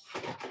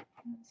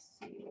 Let's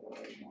see what I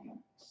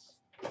want.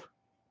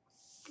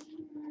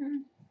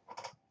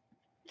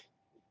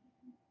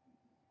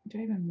 Do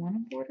I even want a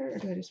border or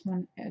do I just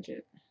want to edge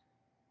it?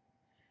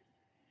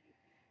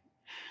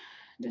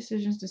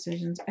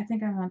 Decisions. I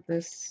think I want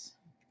this.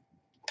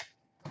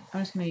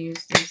 I'm just going to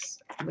use this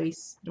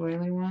lace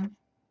doily one.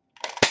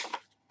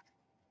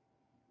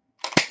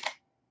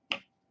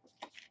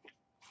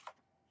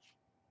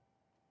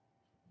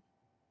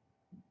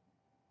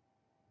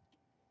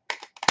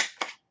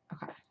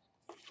 Okay.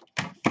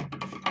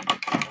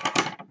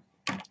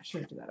 I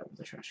should have done that over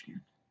the trash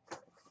can.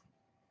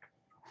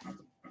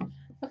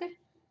 Okay,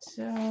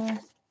 so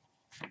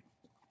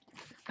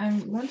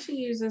I'm going to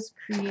use this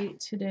Create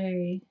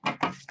Today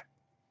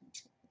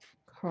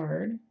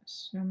card.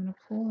 So I'm going to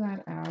pull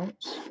that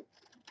out.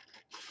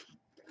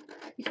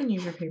 You can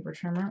use your paper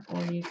trimmer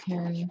or you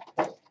can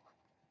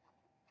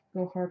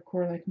go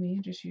hardcore like me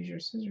and just use your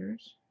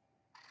scissors.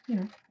 You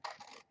know,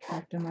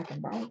 trapped in like a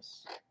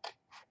boss.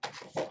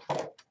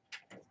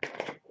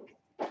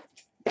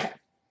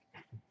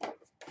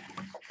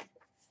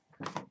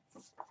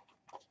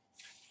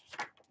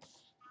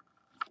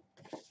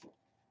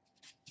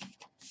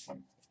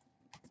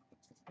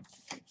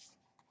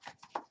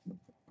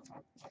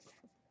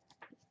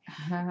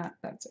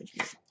 That's so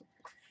cute.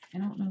 I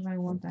don't know if I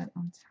want that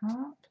on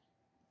top.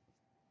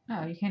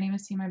 Oh, you can't even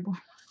see my board.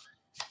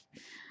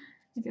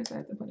 I guess I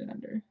have to put it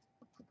under.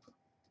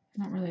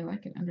 I don't really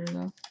like it under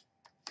though.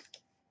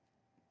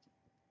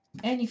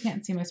 And you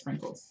can't see my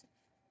sprinkles.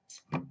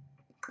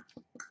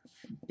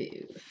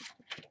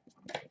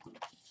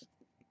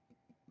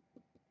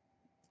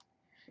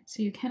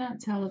 So you cannot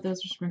tell that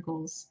those are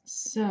sprinkles.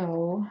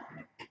 So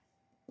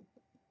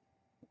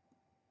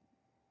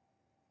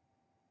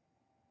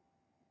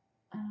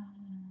I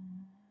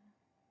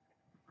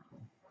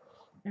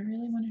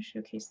really want to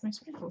showcase my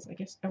sprinkles. I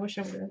guess I wish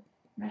I would have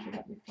measured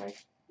up before I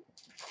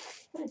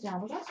put it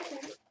down, but that's okay.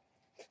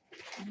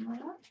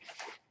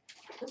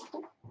 That's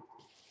cool.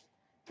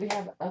 We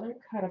have other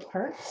cut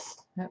aparts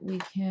that we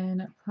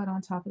can put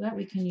on top of that.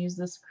 We can use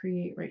this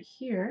create right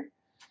here.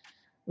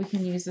 We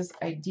can use this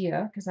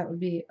idea, because that would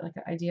be like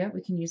an idea.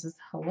 We can use this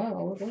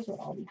hello. Those would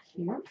all be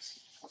cute.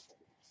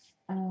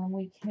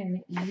 We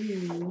can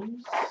use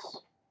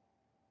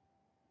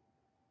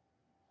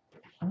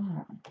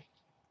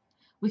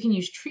we can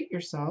use treat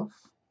yourself.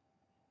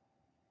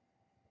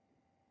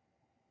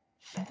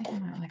 I think I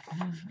might like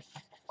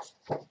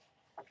that.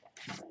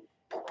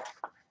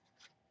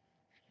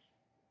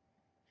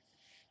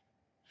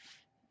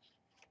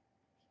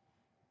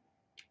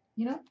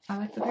 You know, I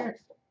like the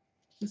parrot.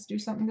 Let's do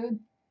something good.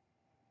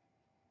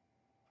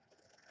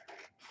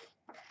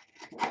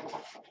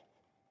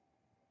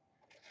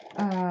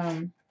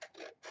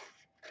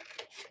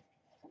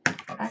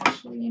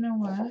 Actually, you know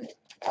what?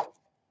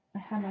 I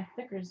have my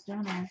thickers,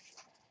 don't I?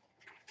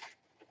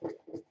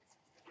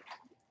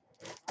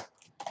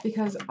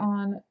 Because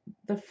on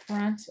the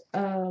front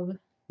of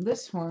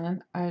this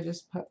one, I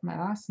just put my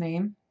last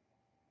name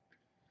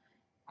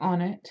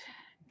on it.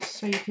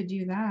 So you could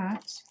do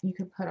that. You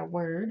could put a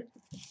word.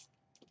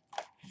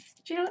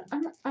 But you know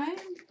what? I'm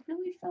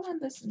really feeling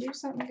this to do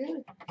something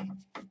good.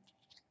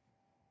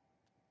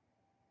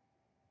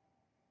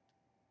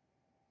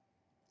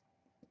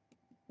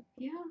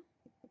 Yeah.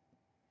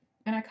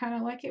 And I kind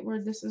of like it where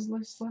this is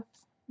left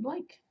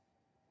blank.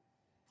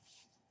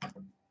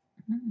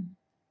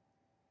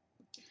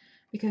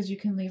 Because you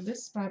can leave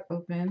this spot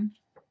open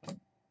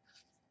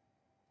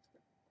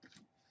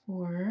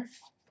for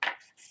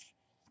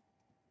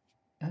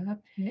a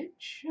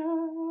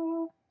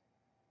picture.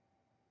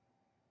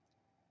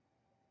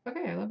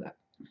 Okay, I love that.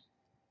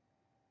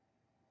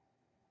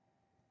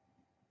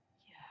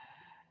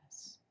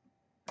 Yes.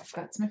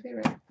 That's my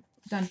favorite.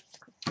 Done.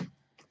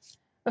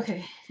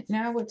 Okay,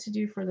 now what to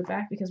do for the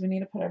back, because we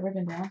need to put our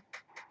ribbon down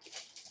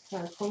for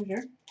our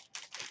closure.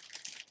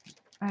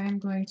 I'm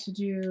going to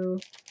do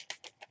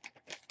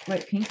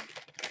light pink.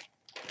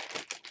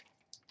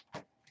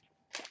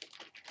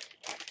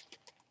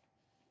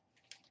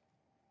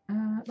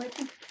 Light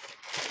pink.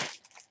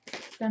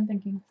 Done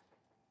thinking.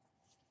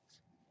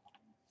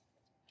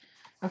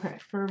 Okay,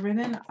 for a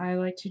ribbon, I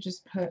like to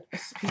just put a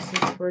piece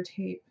of square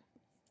tape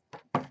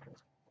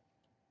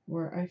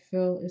where I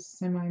feel is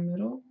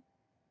semi-middle.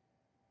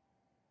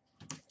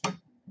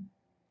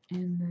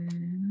 And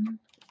then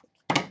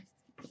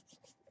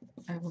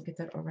I will get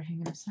that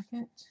overhang in a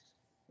second.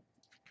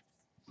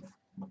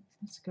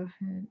 Let's go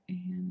ahead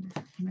and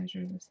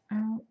measure this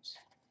out.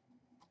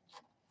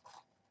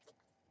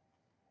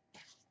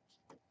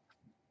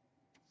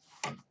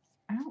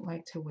 I don't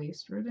like to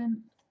waste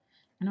ribbon.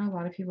 I know a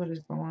lot of people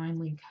just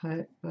blindly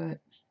cut, but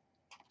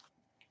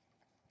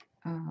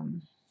I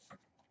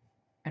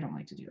don't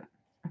like to do that.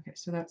 Okay,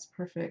 so that's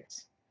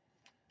perfect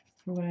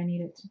for what I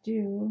need it to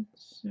do.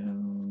 So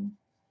I'm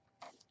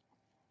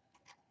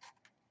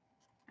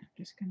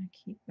just going to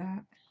keep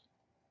that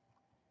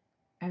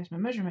as my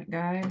measurement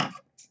guide.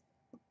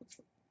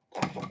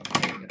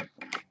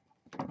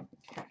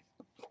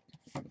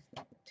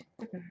 Take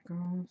the back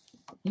off.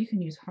 You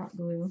can use hot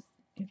glue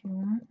if you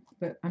want,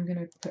 but I'm going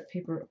to put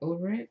paper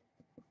over it.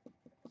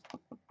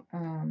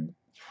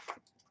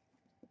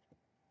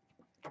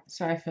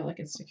 So I feel like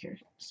it's secure.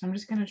 So I'm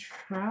just going to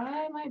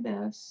try my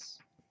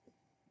best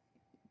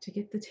to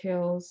get the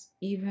tails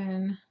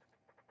even.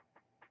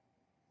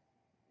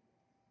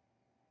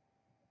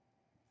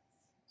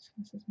 So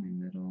this is my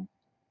middle.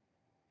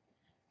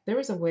 There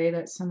was a way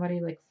that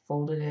somebody like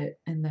folded it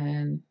and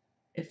then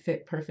it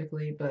fit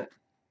perfectly, but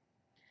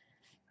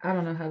I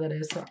don't know how that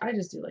is. So I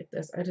just do like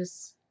this. I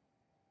just,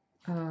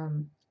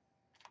 you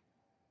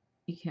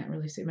can't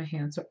really see my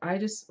hand. So I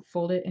just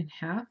fold it in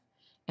half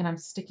and I'm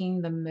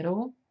sticking the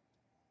middle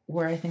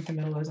where I think the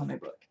middle is on my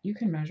book. You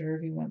can measure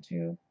if you want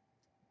to,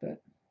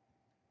 but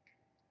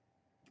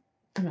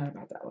I'm not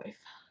about that life.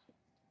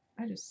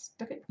 I just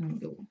stuck it and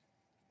go.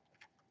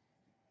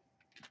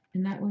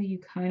 And that way you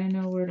kind of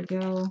know where to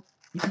go.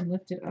 You can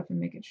lift it up and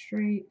make it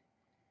straight.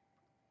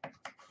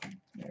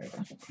 There we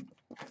go.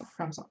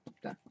 Problem solved.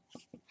 Done.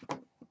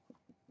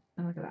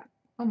 And look at that.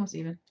 Almost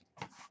even.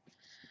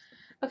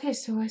 Okay,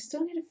 so I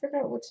still need to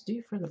figure out what to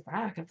do for the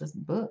back of this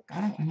book.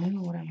 I don't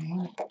know what I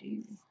want to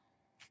do.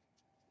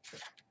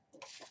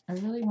 I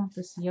really want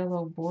this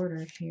yellow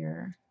border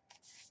here.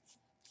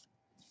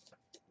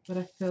 But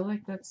I feel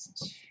like that's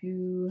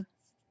too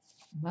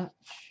much.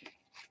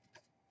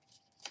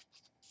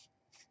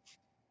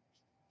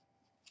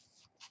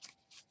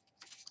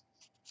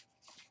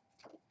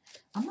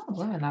 I'm not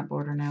loving that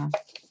border now.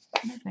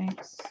 No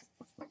thanks.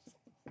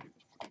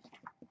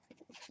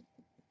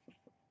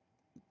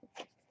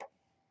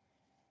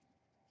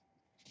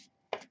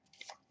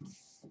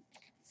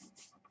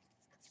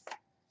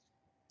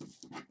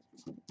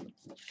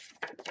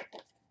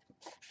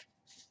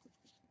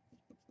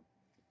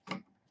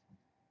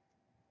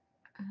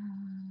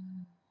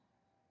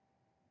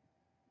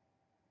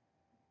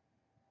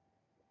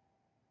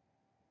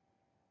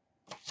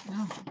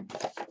 Oh.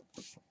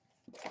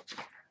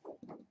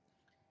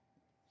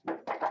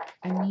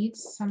 I need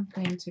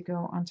something to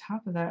go on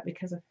top of that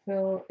because I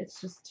feel it's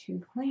just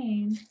too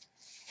plain.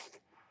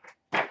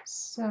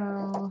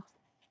 So,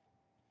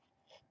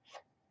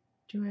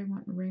 do I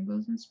want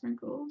rainbows and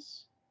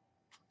sprinkles?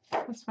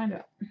 Let's find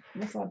out.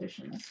 Let's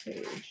audition this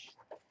page.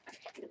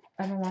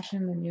 I've been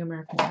watching the new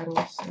American Idol,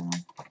 so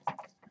I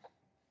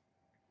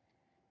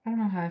don't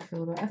know how I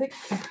feel about it. I think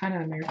I'm kind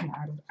of American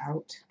Idol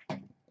out.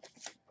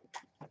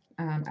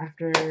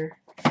 After,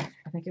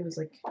 I think it was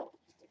like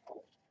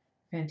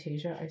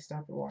Fantasia, I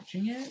stopped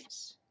watching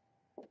it.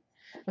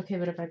 Okay,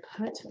 but if I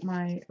put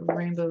my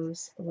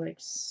rainbows like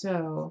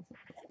so,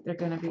 they're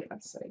going to be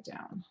upside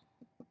down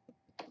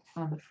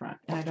on the front,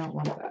 and I don't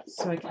want that,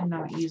 so I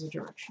cannot use a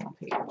directional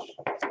page.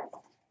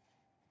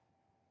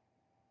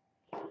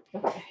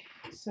 Okay,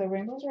 so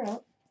rainbows are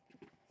out.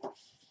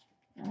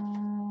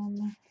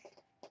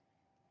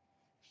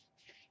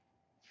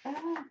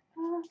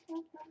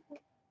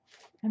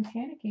 I'm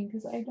panicking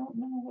because I don't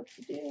know what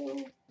to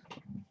do.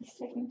 It's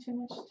taking too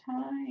much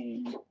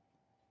time.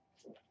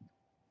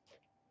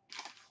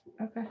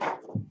 Okay.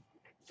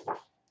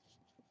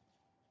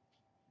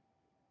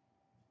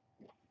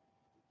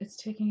 It's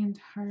taking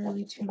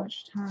entirely too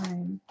much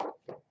time.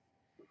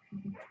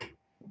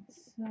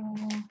 So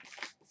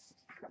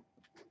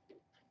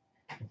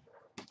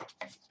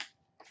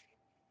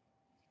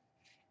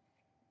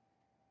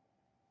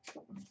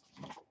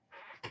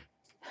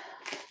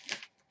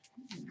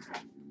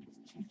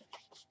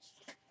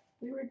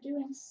we were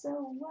doing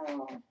so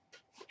well.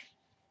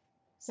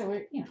 So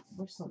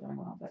we're still doing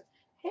well, but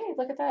hey,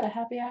 look at that, a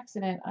happy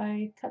accident.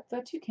 I cut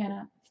the toucan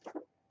up.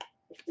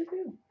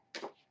 Woohoo.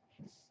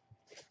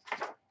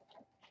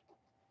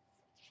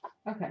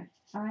 Okay,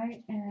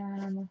 I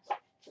am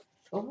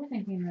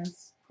overthinking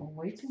this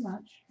way too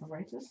much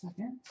right this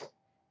second.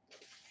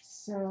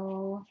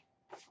 So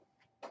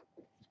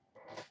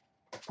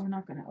we're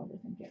not going to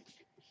overthink it.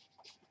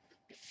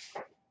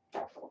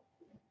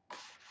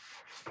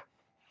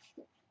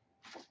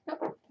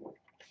 Nope.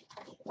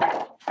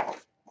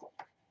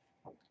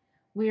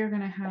 We are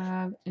going to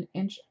have an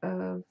inch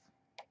of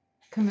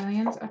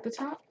chameleons at the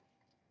top,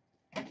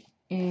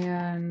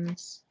 and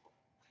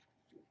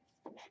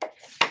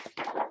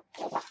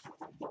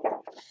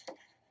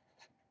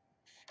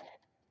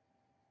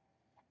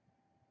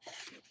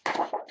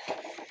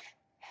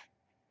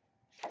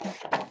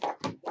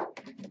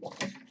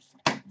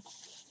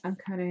I'm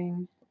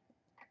cutting.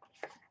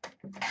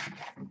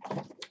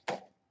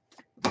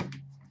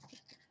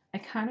 I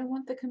kind of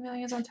want the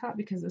chameleons on top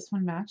because this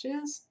one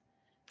matches,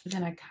 but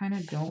then I kind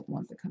of don't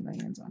want the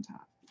chameleons on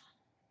top.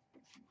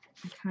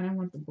 I kind of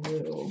want the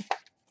blue.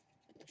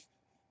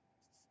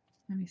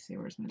 Let me see,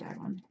 where's my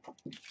daggone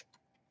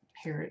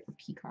parrot or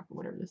peacock or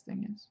whatever this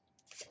thing is.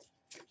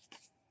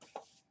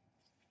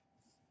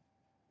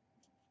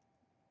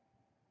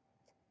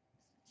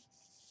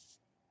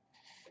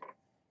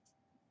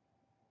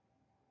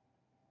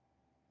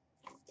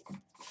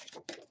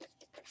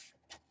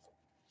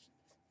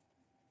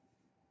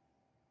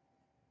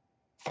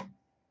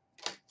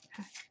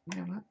 You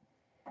know what?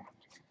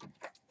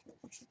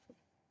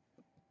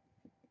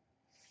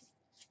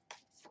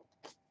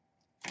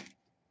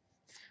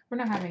 We're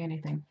not having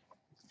anything.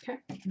 Okay,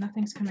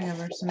 nothing's coming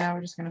over, so now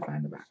we're just going to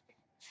find the back.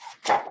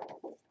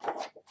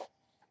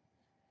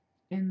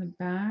 In the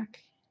back,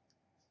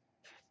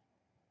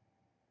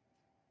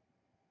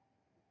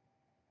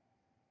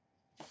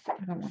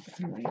 I don't want the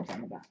chameleons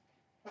on the back.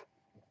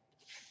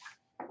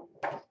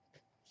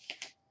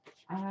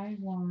 I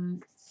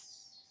want,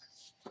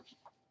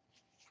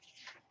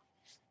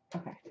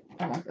 okay,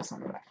 I want this on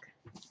the back.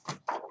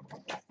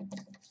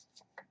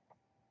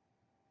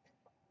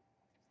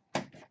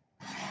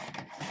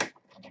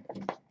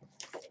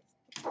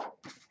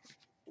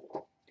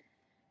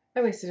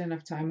 I wasted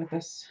enough time with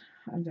this.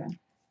 I'm done.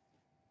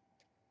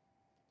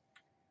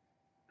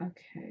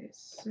 Okay,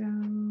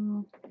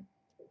 so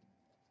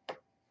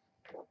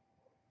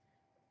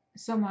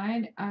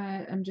mine,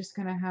 I'm just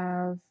gonna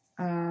have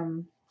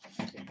an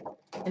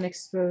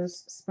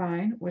exposed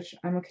spine, which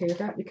I'm okay with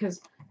that because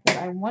what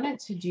I wanted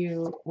to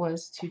do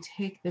was to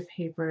take the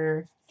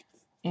paper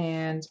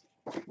and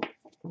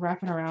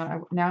wrap it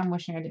around. Now I'm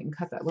wishing I didn't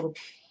cut that little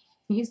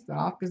piece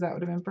off because that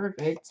would have been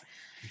perfect.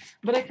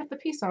 But I cut the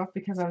piece off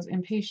because I was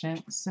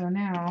impatient. So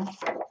now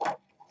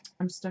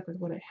I'm stuck with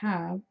what I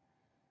have.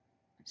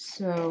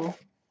 So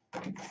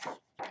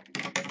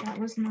that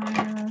was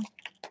my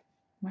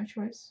my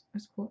choice.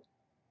 That's cool.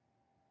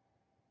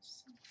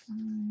 So 5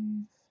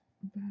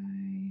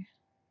 by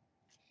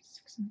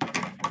 6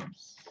 3/4.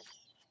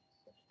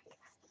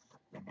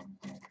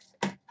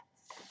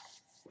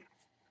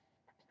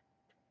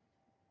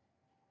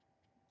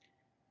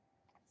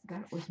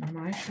 That was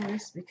my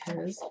choice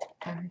because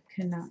I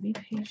cannot be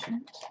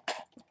patient,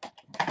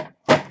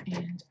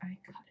 and I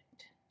cut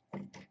it.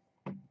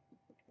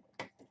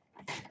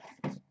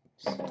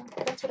 So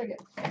that's what I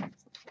get.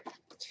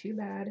 Too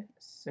bad,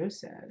 so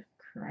sad.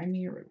 Cry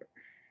me a river.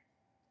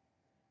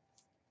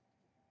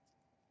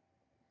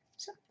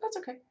 So that's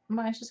okay.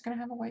 Mine's just gonna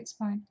have a white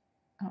spine.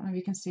 I don't know if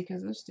you can see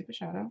because of the stupid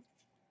shadow.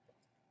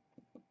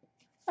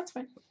 That's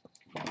fine.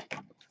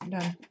 I'm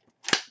done.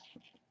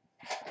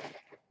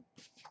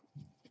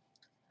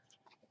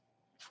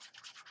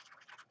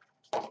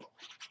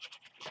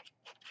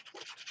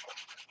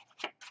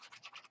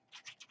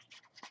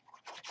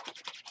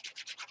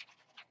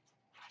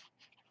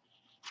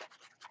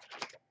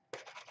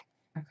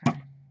 Okay.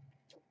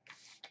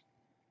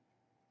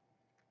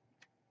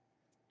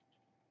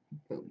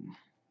 Boom.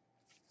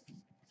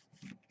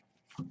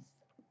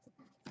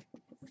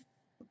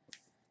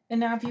 And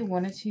now if you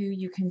wanted to,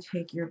 you can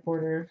take your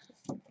border,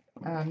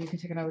 you can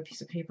take another piece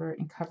of paper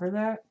and cover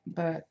that,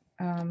 but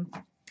I'm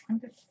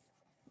good.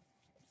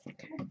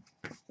 Okay.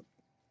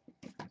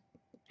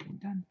 I'm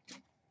done.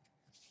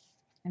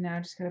 And now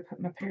I just gotta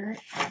put my parrot.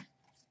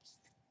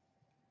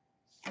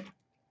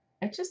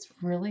 I just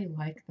really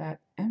like that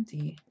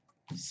empty.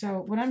 So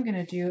what I'm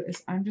gonna do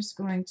is I'm just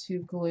going to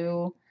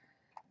glue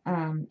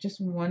just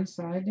one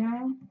side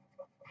down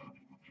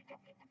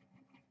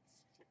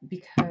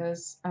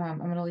because I'm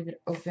going to leave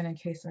it open in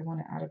case I want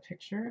to add a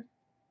picture.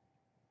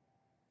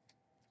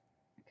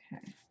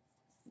 Okay.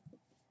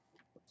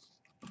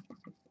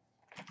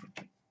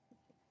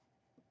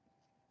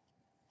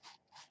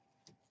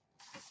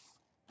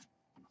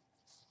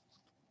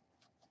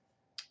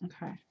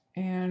 Okay,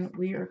 and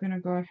we are going to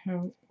go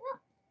ahead.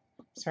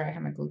 Sorry, I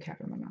have my glue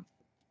cap in my mouth.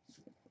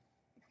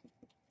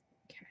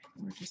 Okay,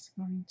 we're just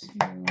going to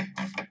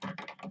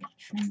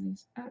trim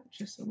these up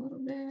just a little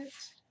bit.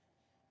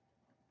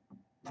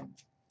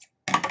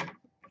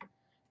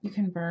 You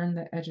can burn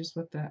the edges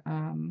with the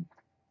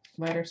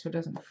lighter so it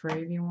doesn't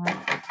fray if you want,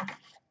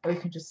 or you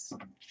can just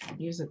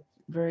use a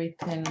very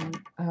thin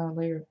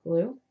layer of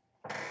glue.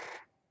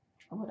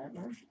 Or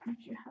whatever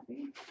makes you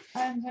happy.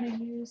 I'm going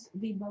to use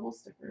the bubble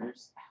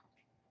stickers.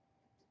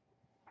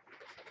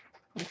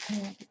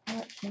 Okay, the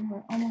collection,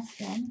 we're almost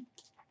done.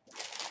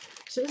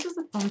 So this is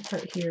the fun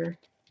part here.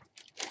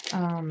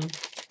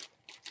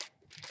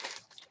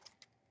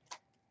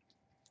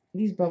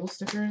 These bubble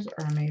stickers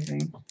are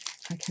amazing.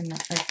 I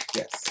cannot,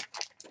 yes.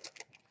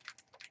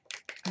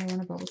 I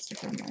want a bubble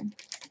sticker on mine.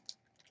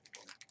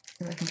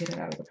 If I can get it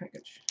out of the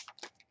package.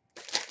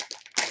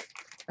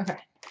 Okay.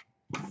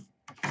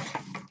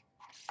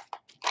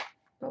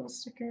 Bubble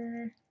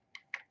sticker.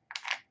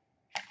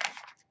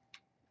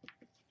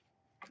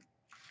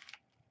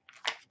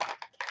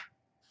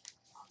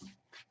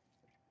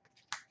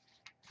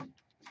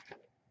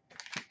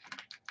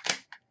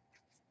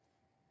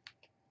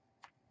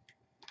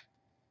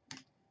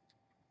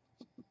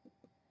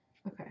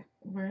 Okay,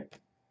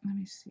 let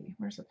me see.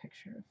 Where's the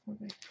picture of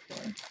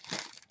 4x4?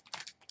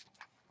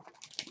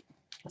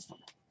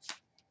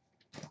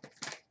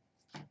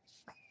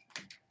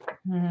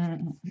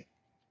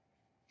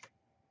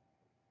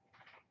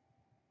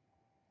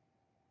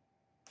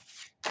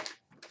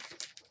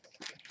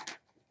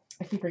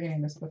 I keep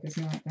forgetting this book is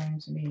not going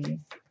to be.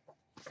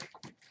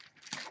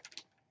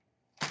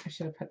 I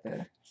should have put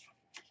them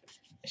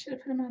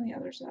on the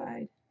other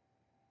side.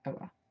 Oh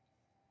well.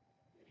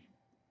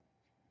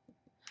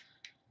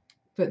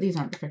 But these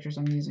aren't the pictures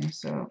I'm using,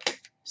 so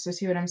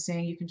see what I'm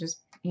saying? You can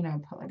just,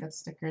 put like a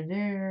sticker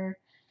there.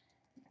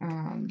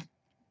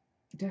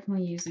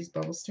 Definitely use these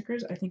bubble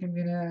stickers. I think I'm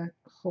gonna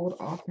hold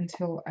off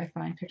until I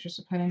find pictures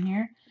to put in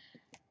here.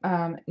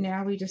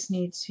 Now we just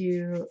need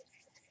to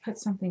put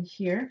something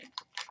here.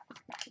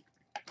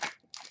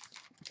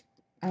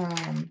 You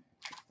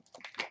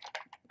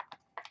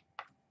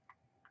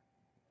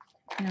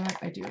know what?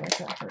 I do like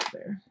that heart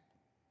there.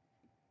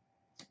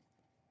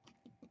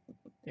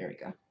 There we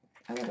go.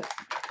 I love it.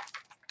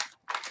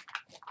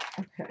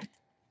 Okay,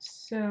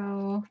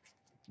 so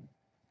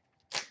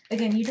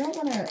again, you don't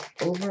want to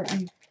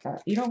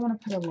you don't want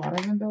to put a lot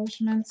of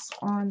embellishments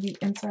on the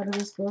inside of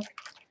this book.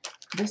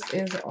 This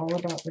is all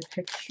about the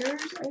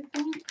pictures, I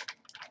think.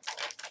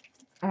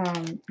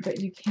 But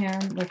you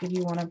can, like, if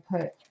you want to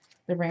put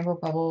the rainbow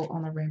bubble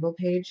on the rainbow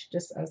page,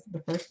 just as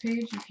the first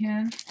page, you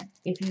can.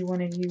 If you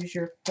want to use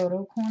your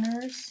photo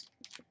corners,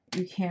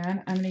 you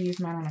can. I'm going to use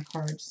mine on a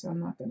card, so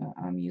I'm not going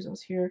to use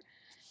those here.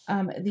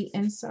 The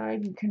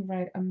inside, you can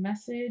write a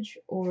message,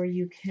 or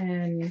you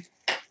can,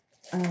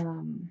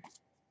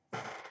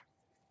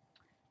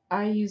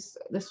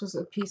 this was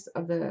a piece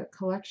of the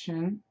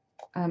collection,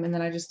 and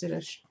then I just did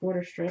a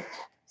border strip.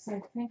 So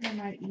I think I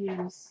might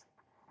use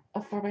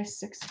a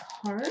 4x6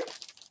 card.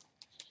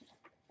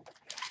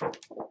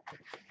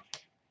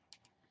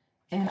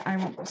 And I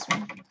want this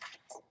one.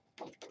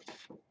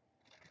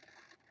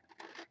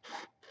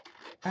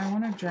 I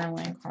want a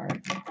journaling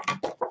card.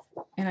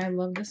 And I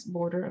love this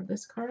border of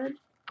this card.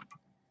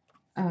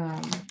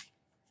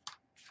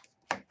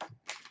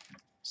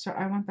 So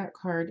I want that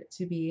card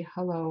to be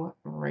hello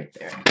right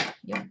there.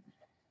 Yep.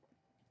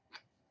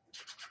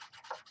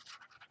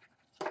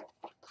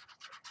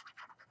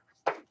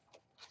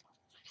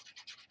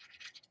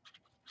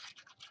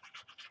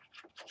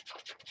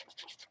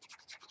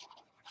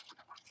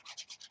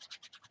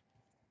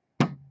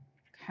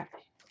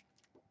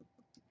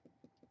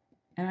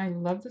 And I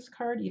love this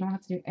card. You don't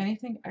have to do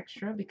anything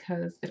extra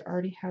because it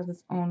already has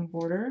its own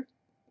border.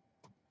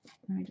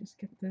 Let me just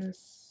get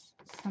this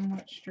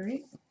somewhat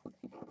straight.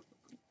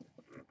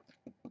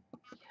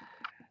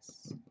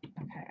 Yes.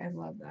 Okay, I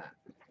love that.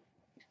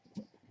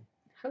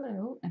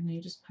 Hello, and then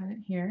you just put it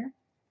here.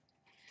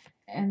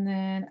 And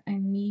then I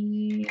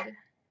need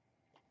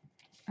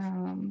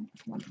one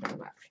to the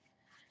left.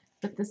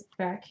 But this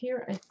back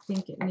here, I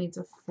think it needs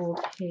a full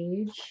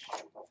page.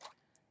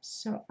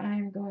 So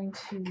I'm going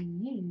to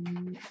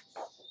use,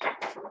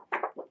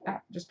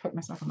 just put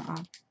myself on the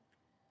off.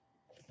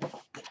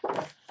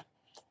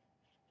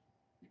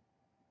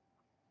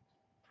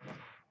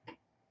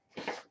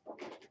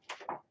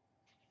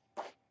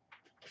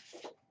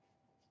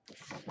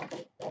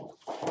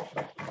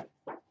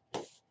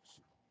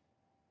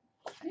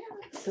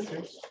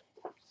 Scissors.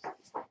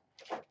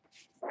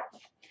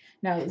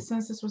 Now,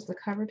 since this was the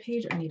cover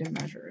page, I need to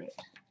measure it.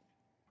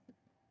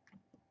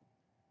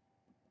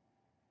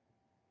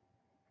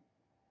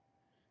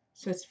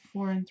 So it's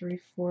 4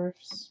 3/4.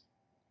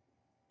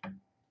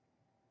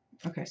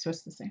 Okay, so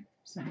it's the same.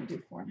 So I'm gonna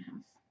do 4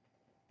 1/2.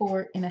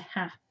 4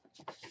 1/2.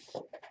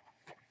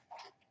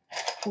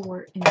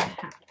 4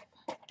 1/2.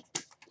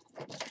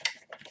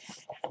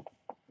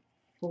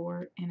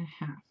 4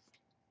 1/2.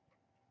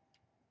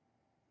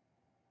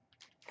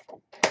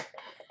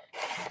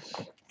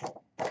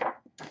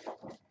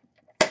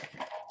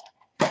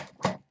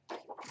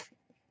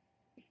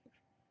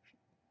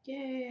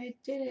 Yay, I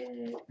did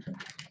it.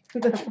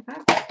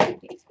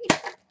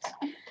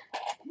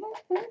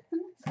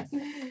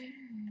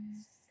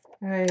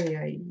 Ay,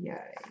 ay,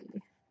 ay.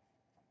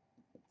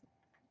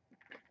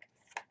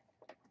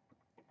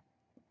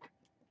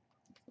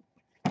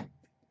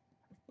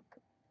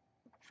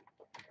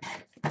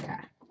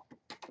 Yeah,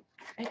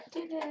 I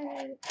did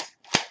it.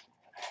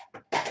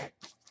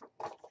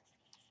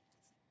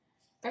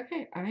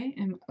 Okay, I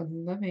am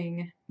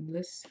loving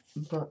this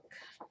book.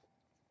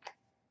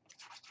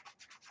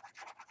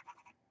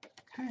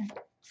 Okay.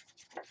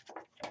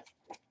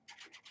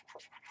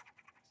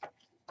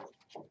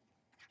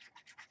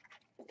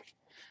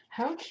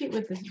 How cute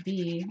would this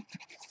be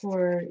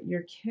for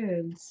your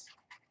kids?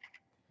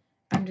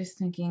 I'm just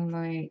thinking,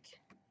 like,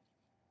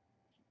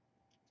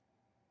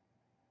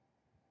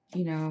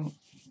 you know,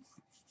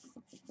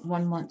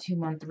 1 month, 2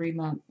 month, 3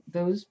 month,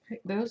 those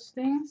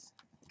things,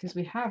 because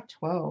we have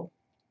 12.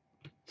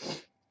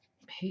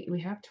 We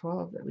have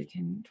 12 that we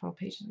can, 12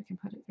 pages we can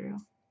put it through.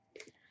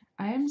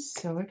 I am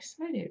so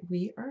excited.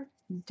 We are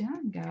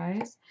done,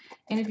 guys.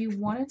 And if you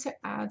wanted to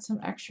add some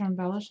extra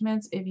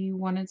embellishments, if you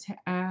wanted to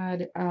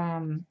add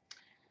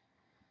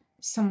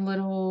some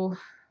little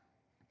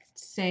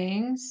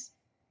sayings,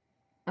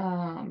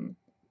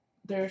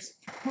 there's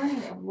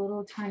plenty of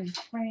little tiny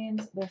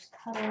frames. There's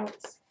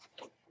cutouts.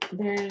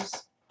 There's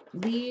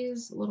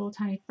these little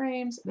tiny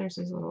frames. There's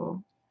these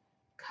little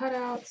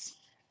cutouts.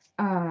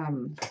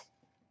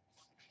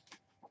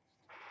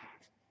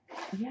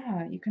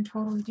 Yeah, you can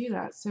totally do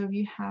that. So if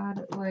you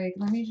had, like,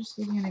 let me just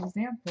give you an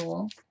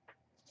example.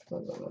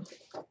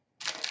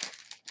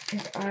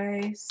 If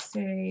I,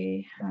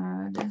 say,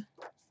 had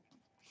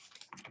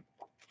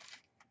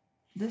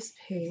this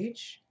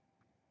page,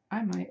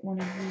 I might want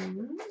to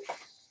use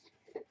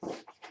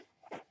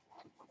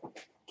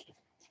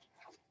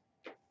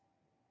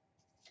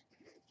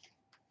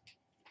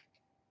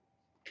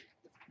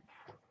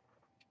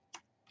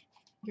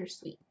You're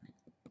Sweet.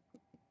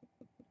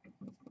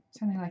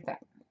 Something like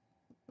that.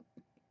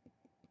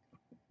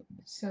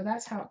 So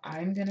that's how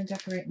I'm going to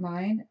decorate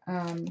mine.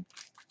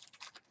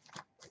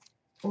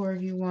 Or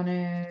if you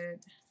wanted,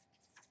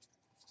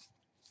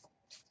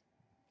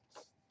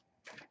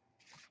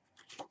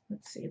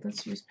 let's see,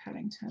 let's use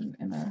Paddington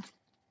in a,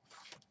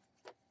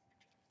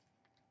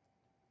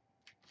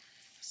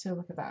 so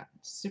look at that,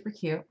 super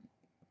cute.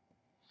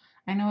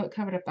 I know it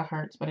covered up the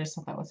hearts, but I just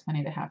thought that was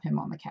funny to have him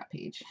on the cat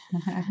page.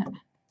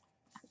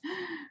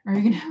 Or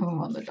you can have him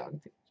on the dog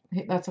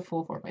page. That's a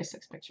full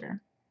 4x6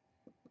 picture.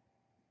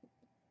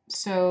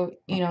 So,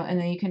 you know, and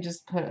then you can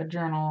just put a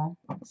journal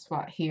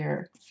spot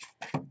here.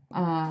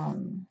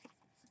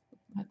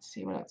 Let's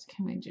see, what else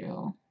can we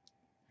do?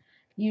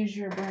 Use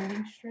your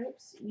binding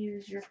strips,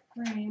 use your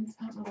frames.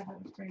 I don't know if I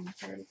have a frame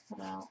already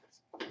cut out.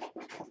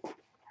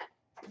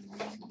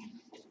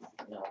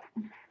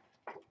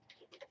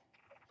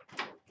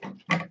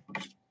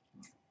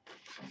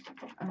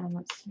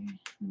 Let's see.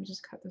 Let me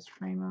just cut this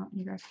frame out.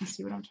 You guys can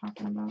see what I'm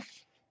talking about.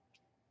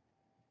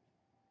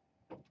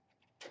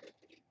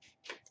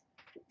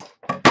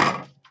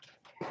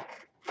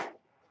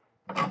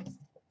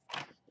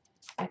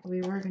 Like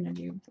we were going to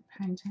do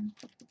Paddington.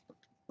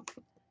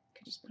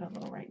 Could just put a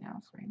little right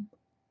now frame.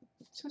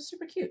 So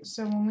super cute.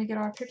 So when we get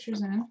our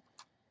pictures in,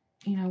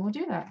 you know, we'll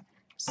do that.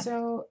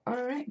 So,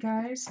 all right,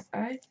 guys,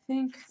 I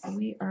think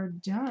we are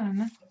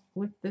done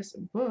with this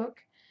book,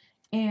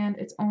 and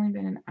it's only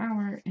been an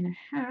hour and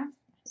a half,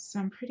 so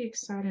I'm pretty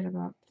excited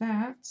about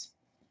that.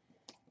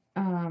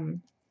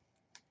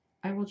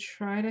 I will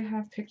try to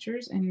have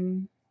pictures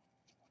and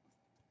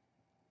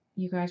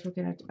you guys will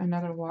get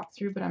another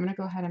walkthrough, but I'm going to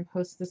go ahead and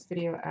post this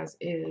video as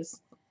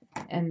is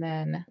and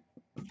then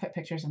put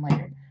pictures in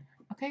later.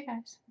 Okay,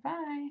 guys,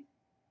 bye.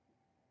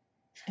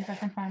 If I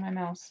can find my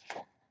mouse.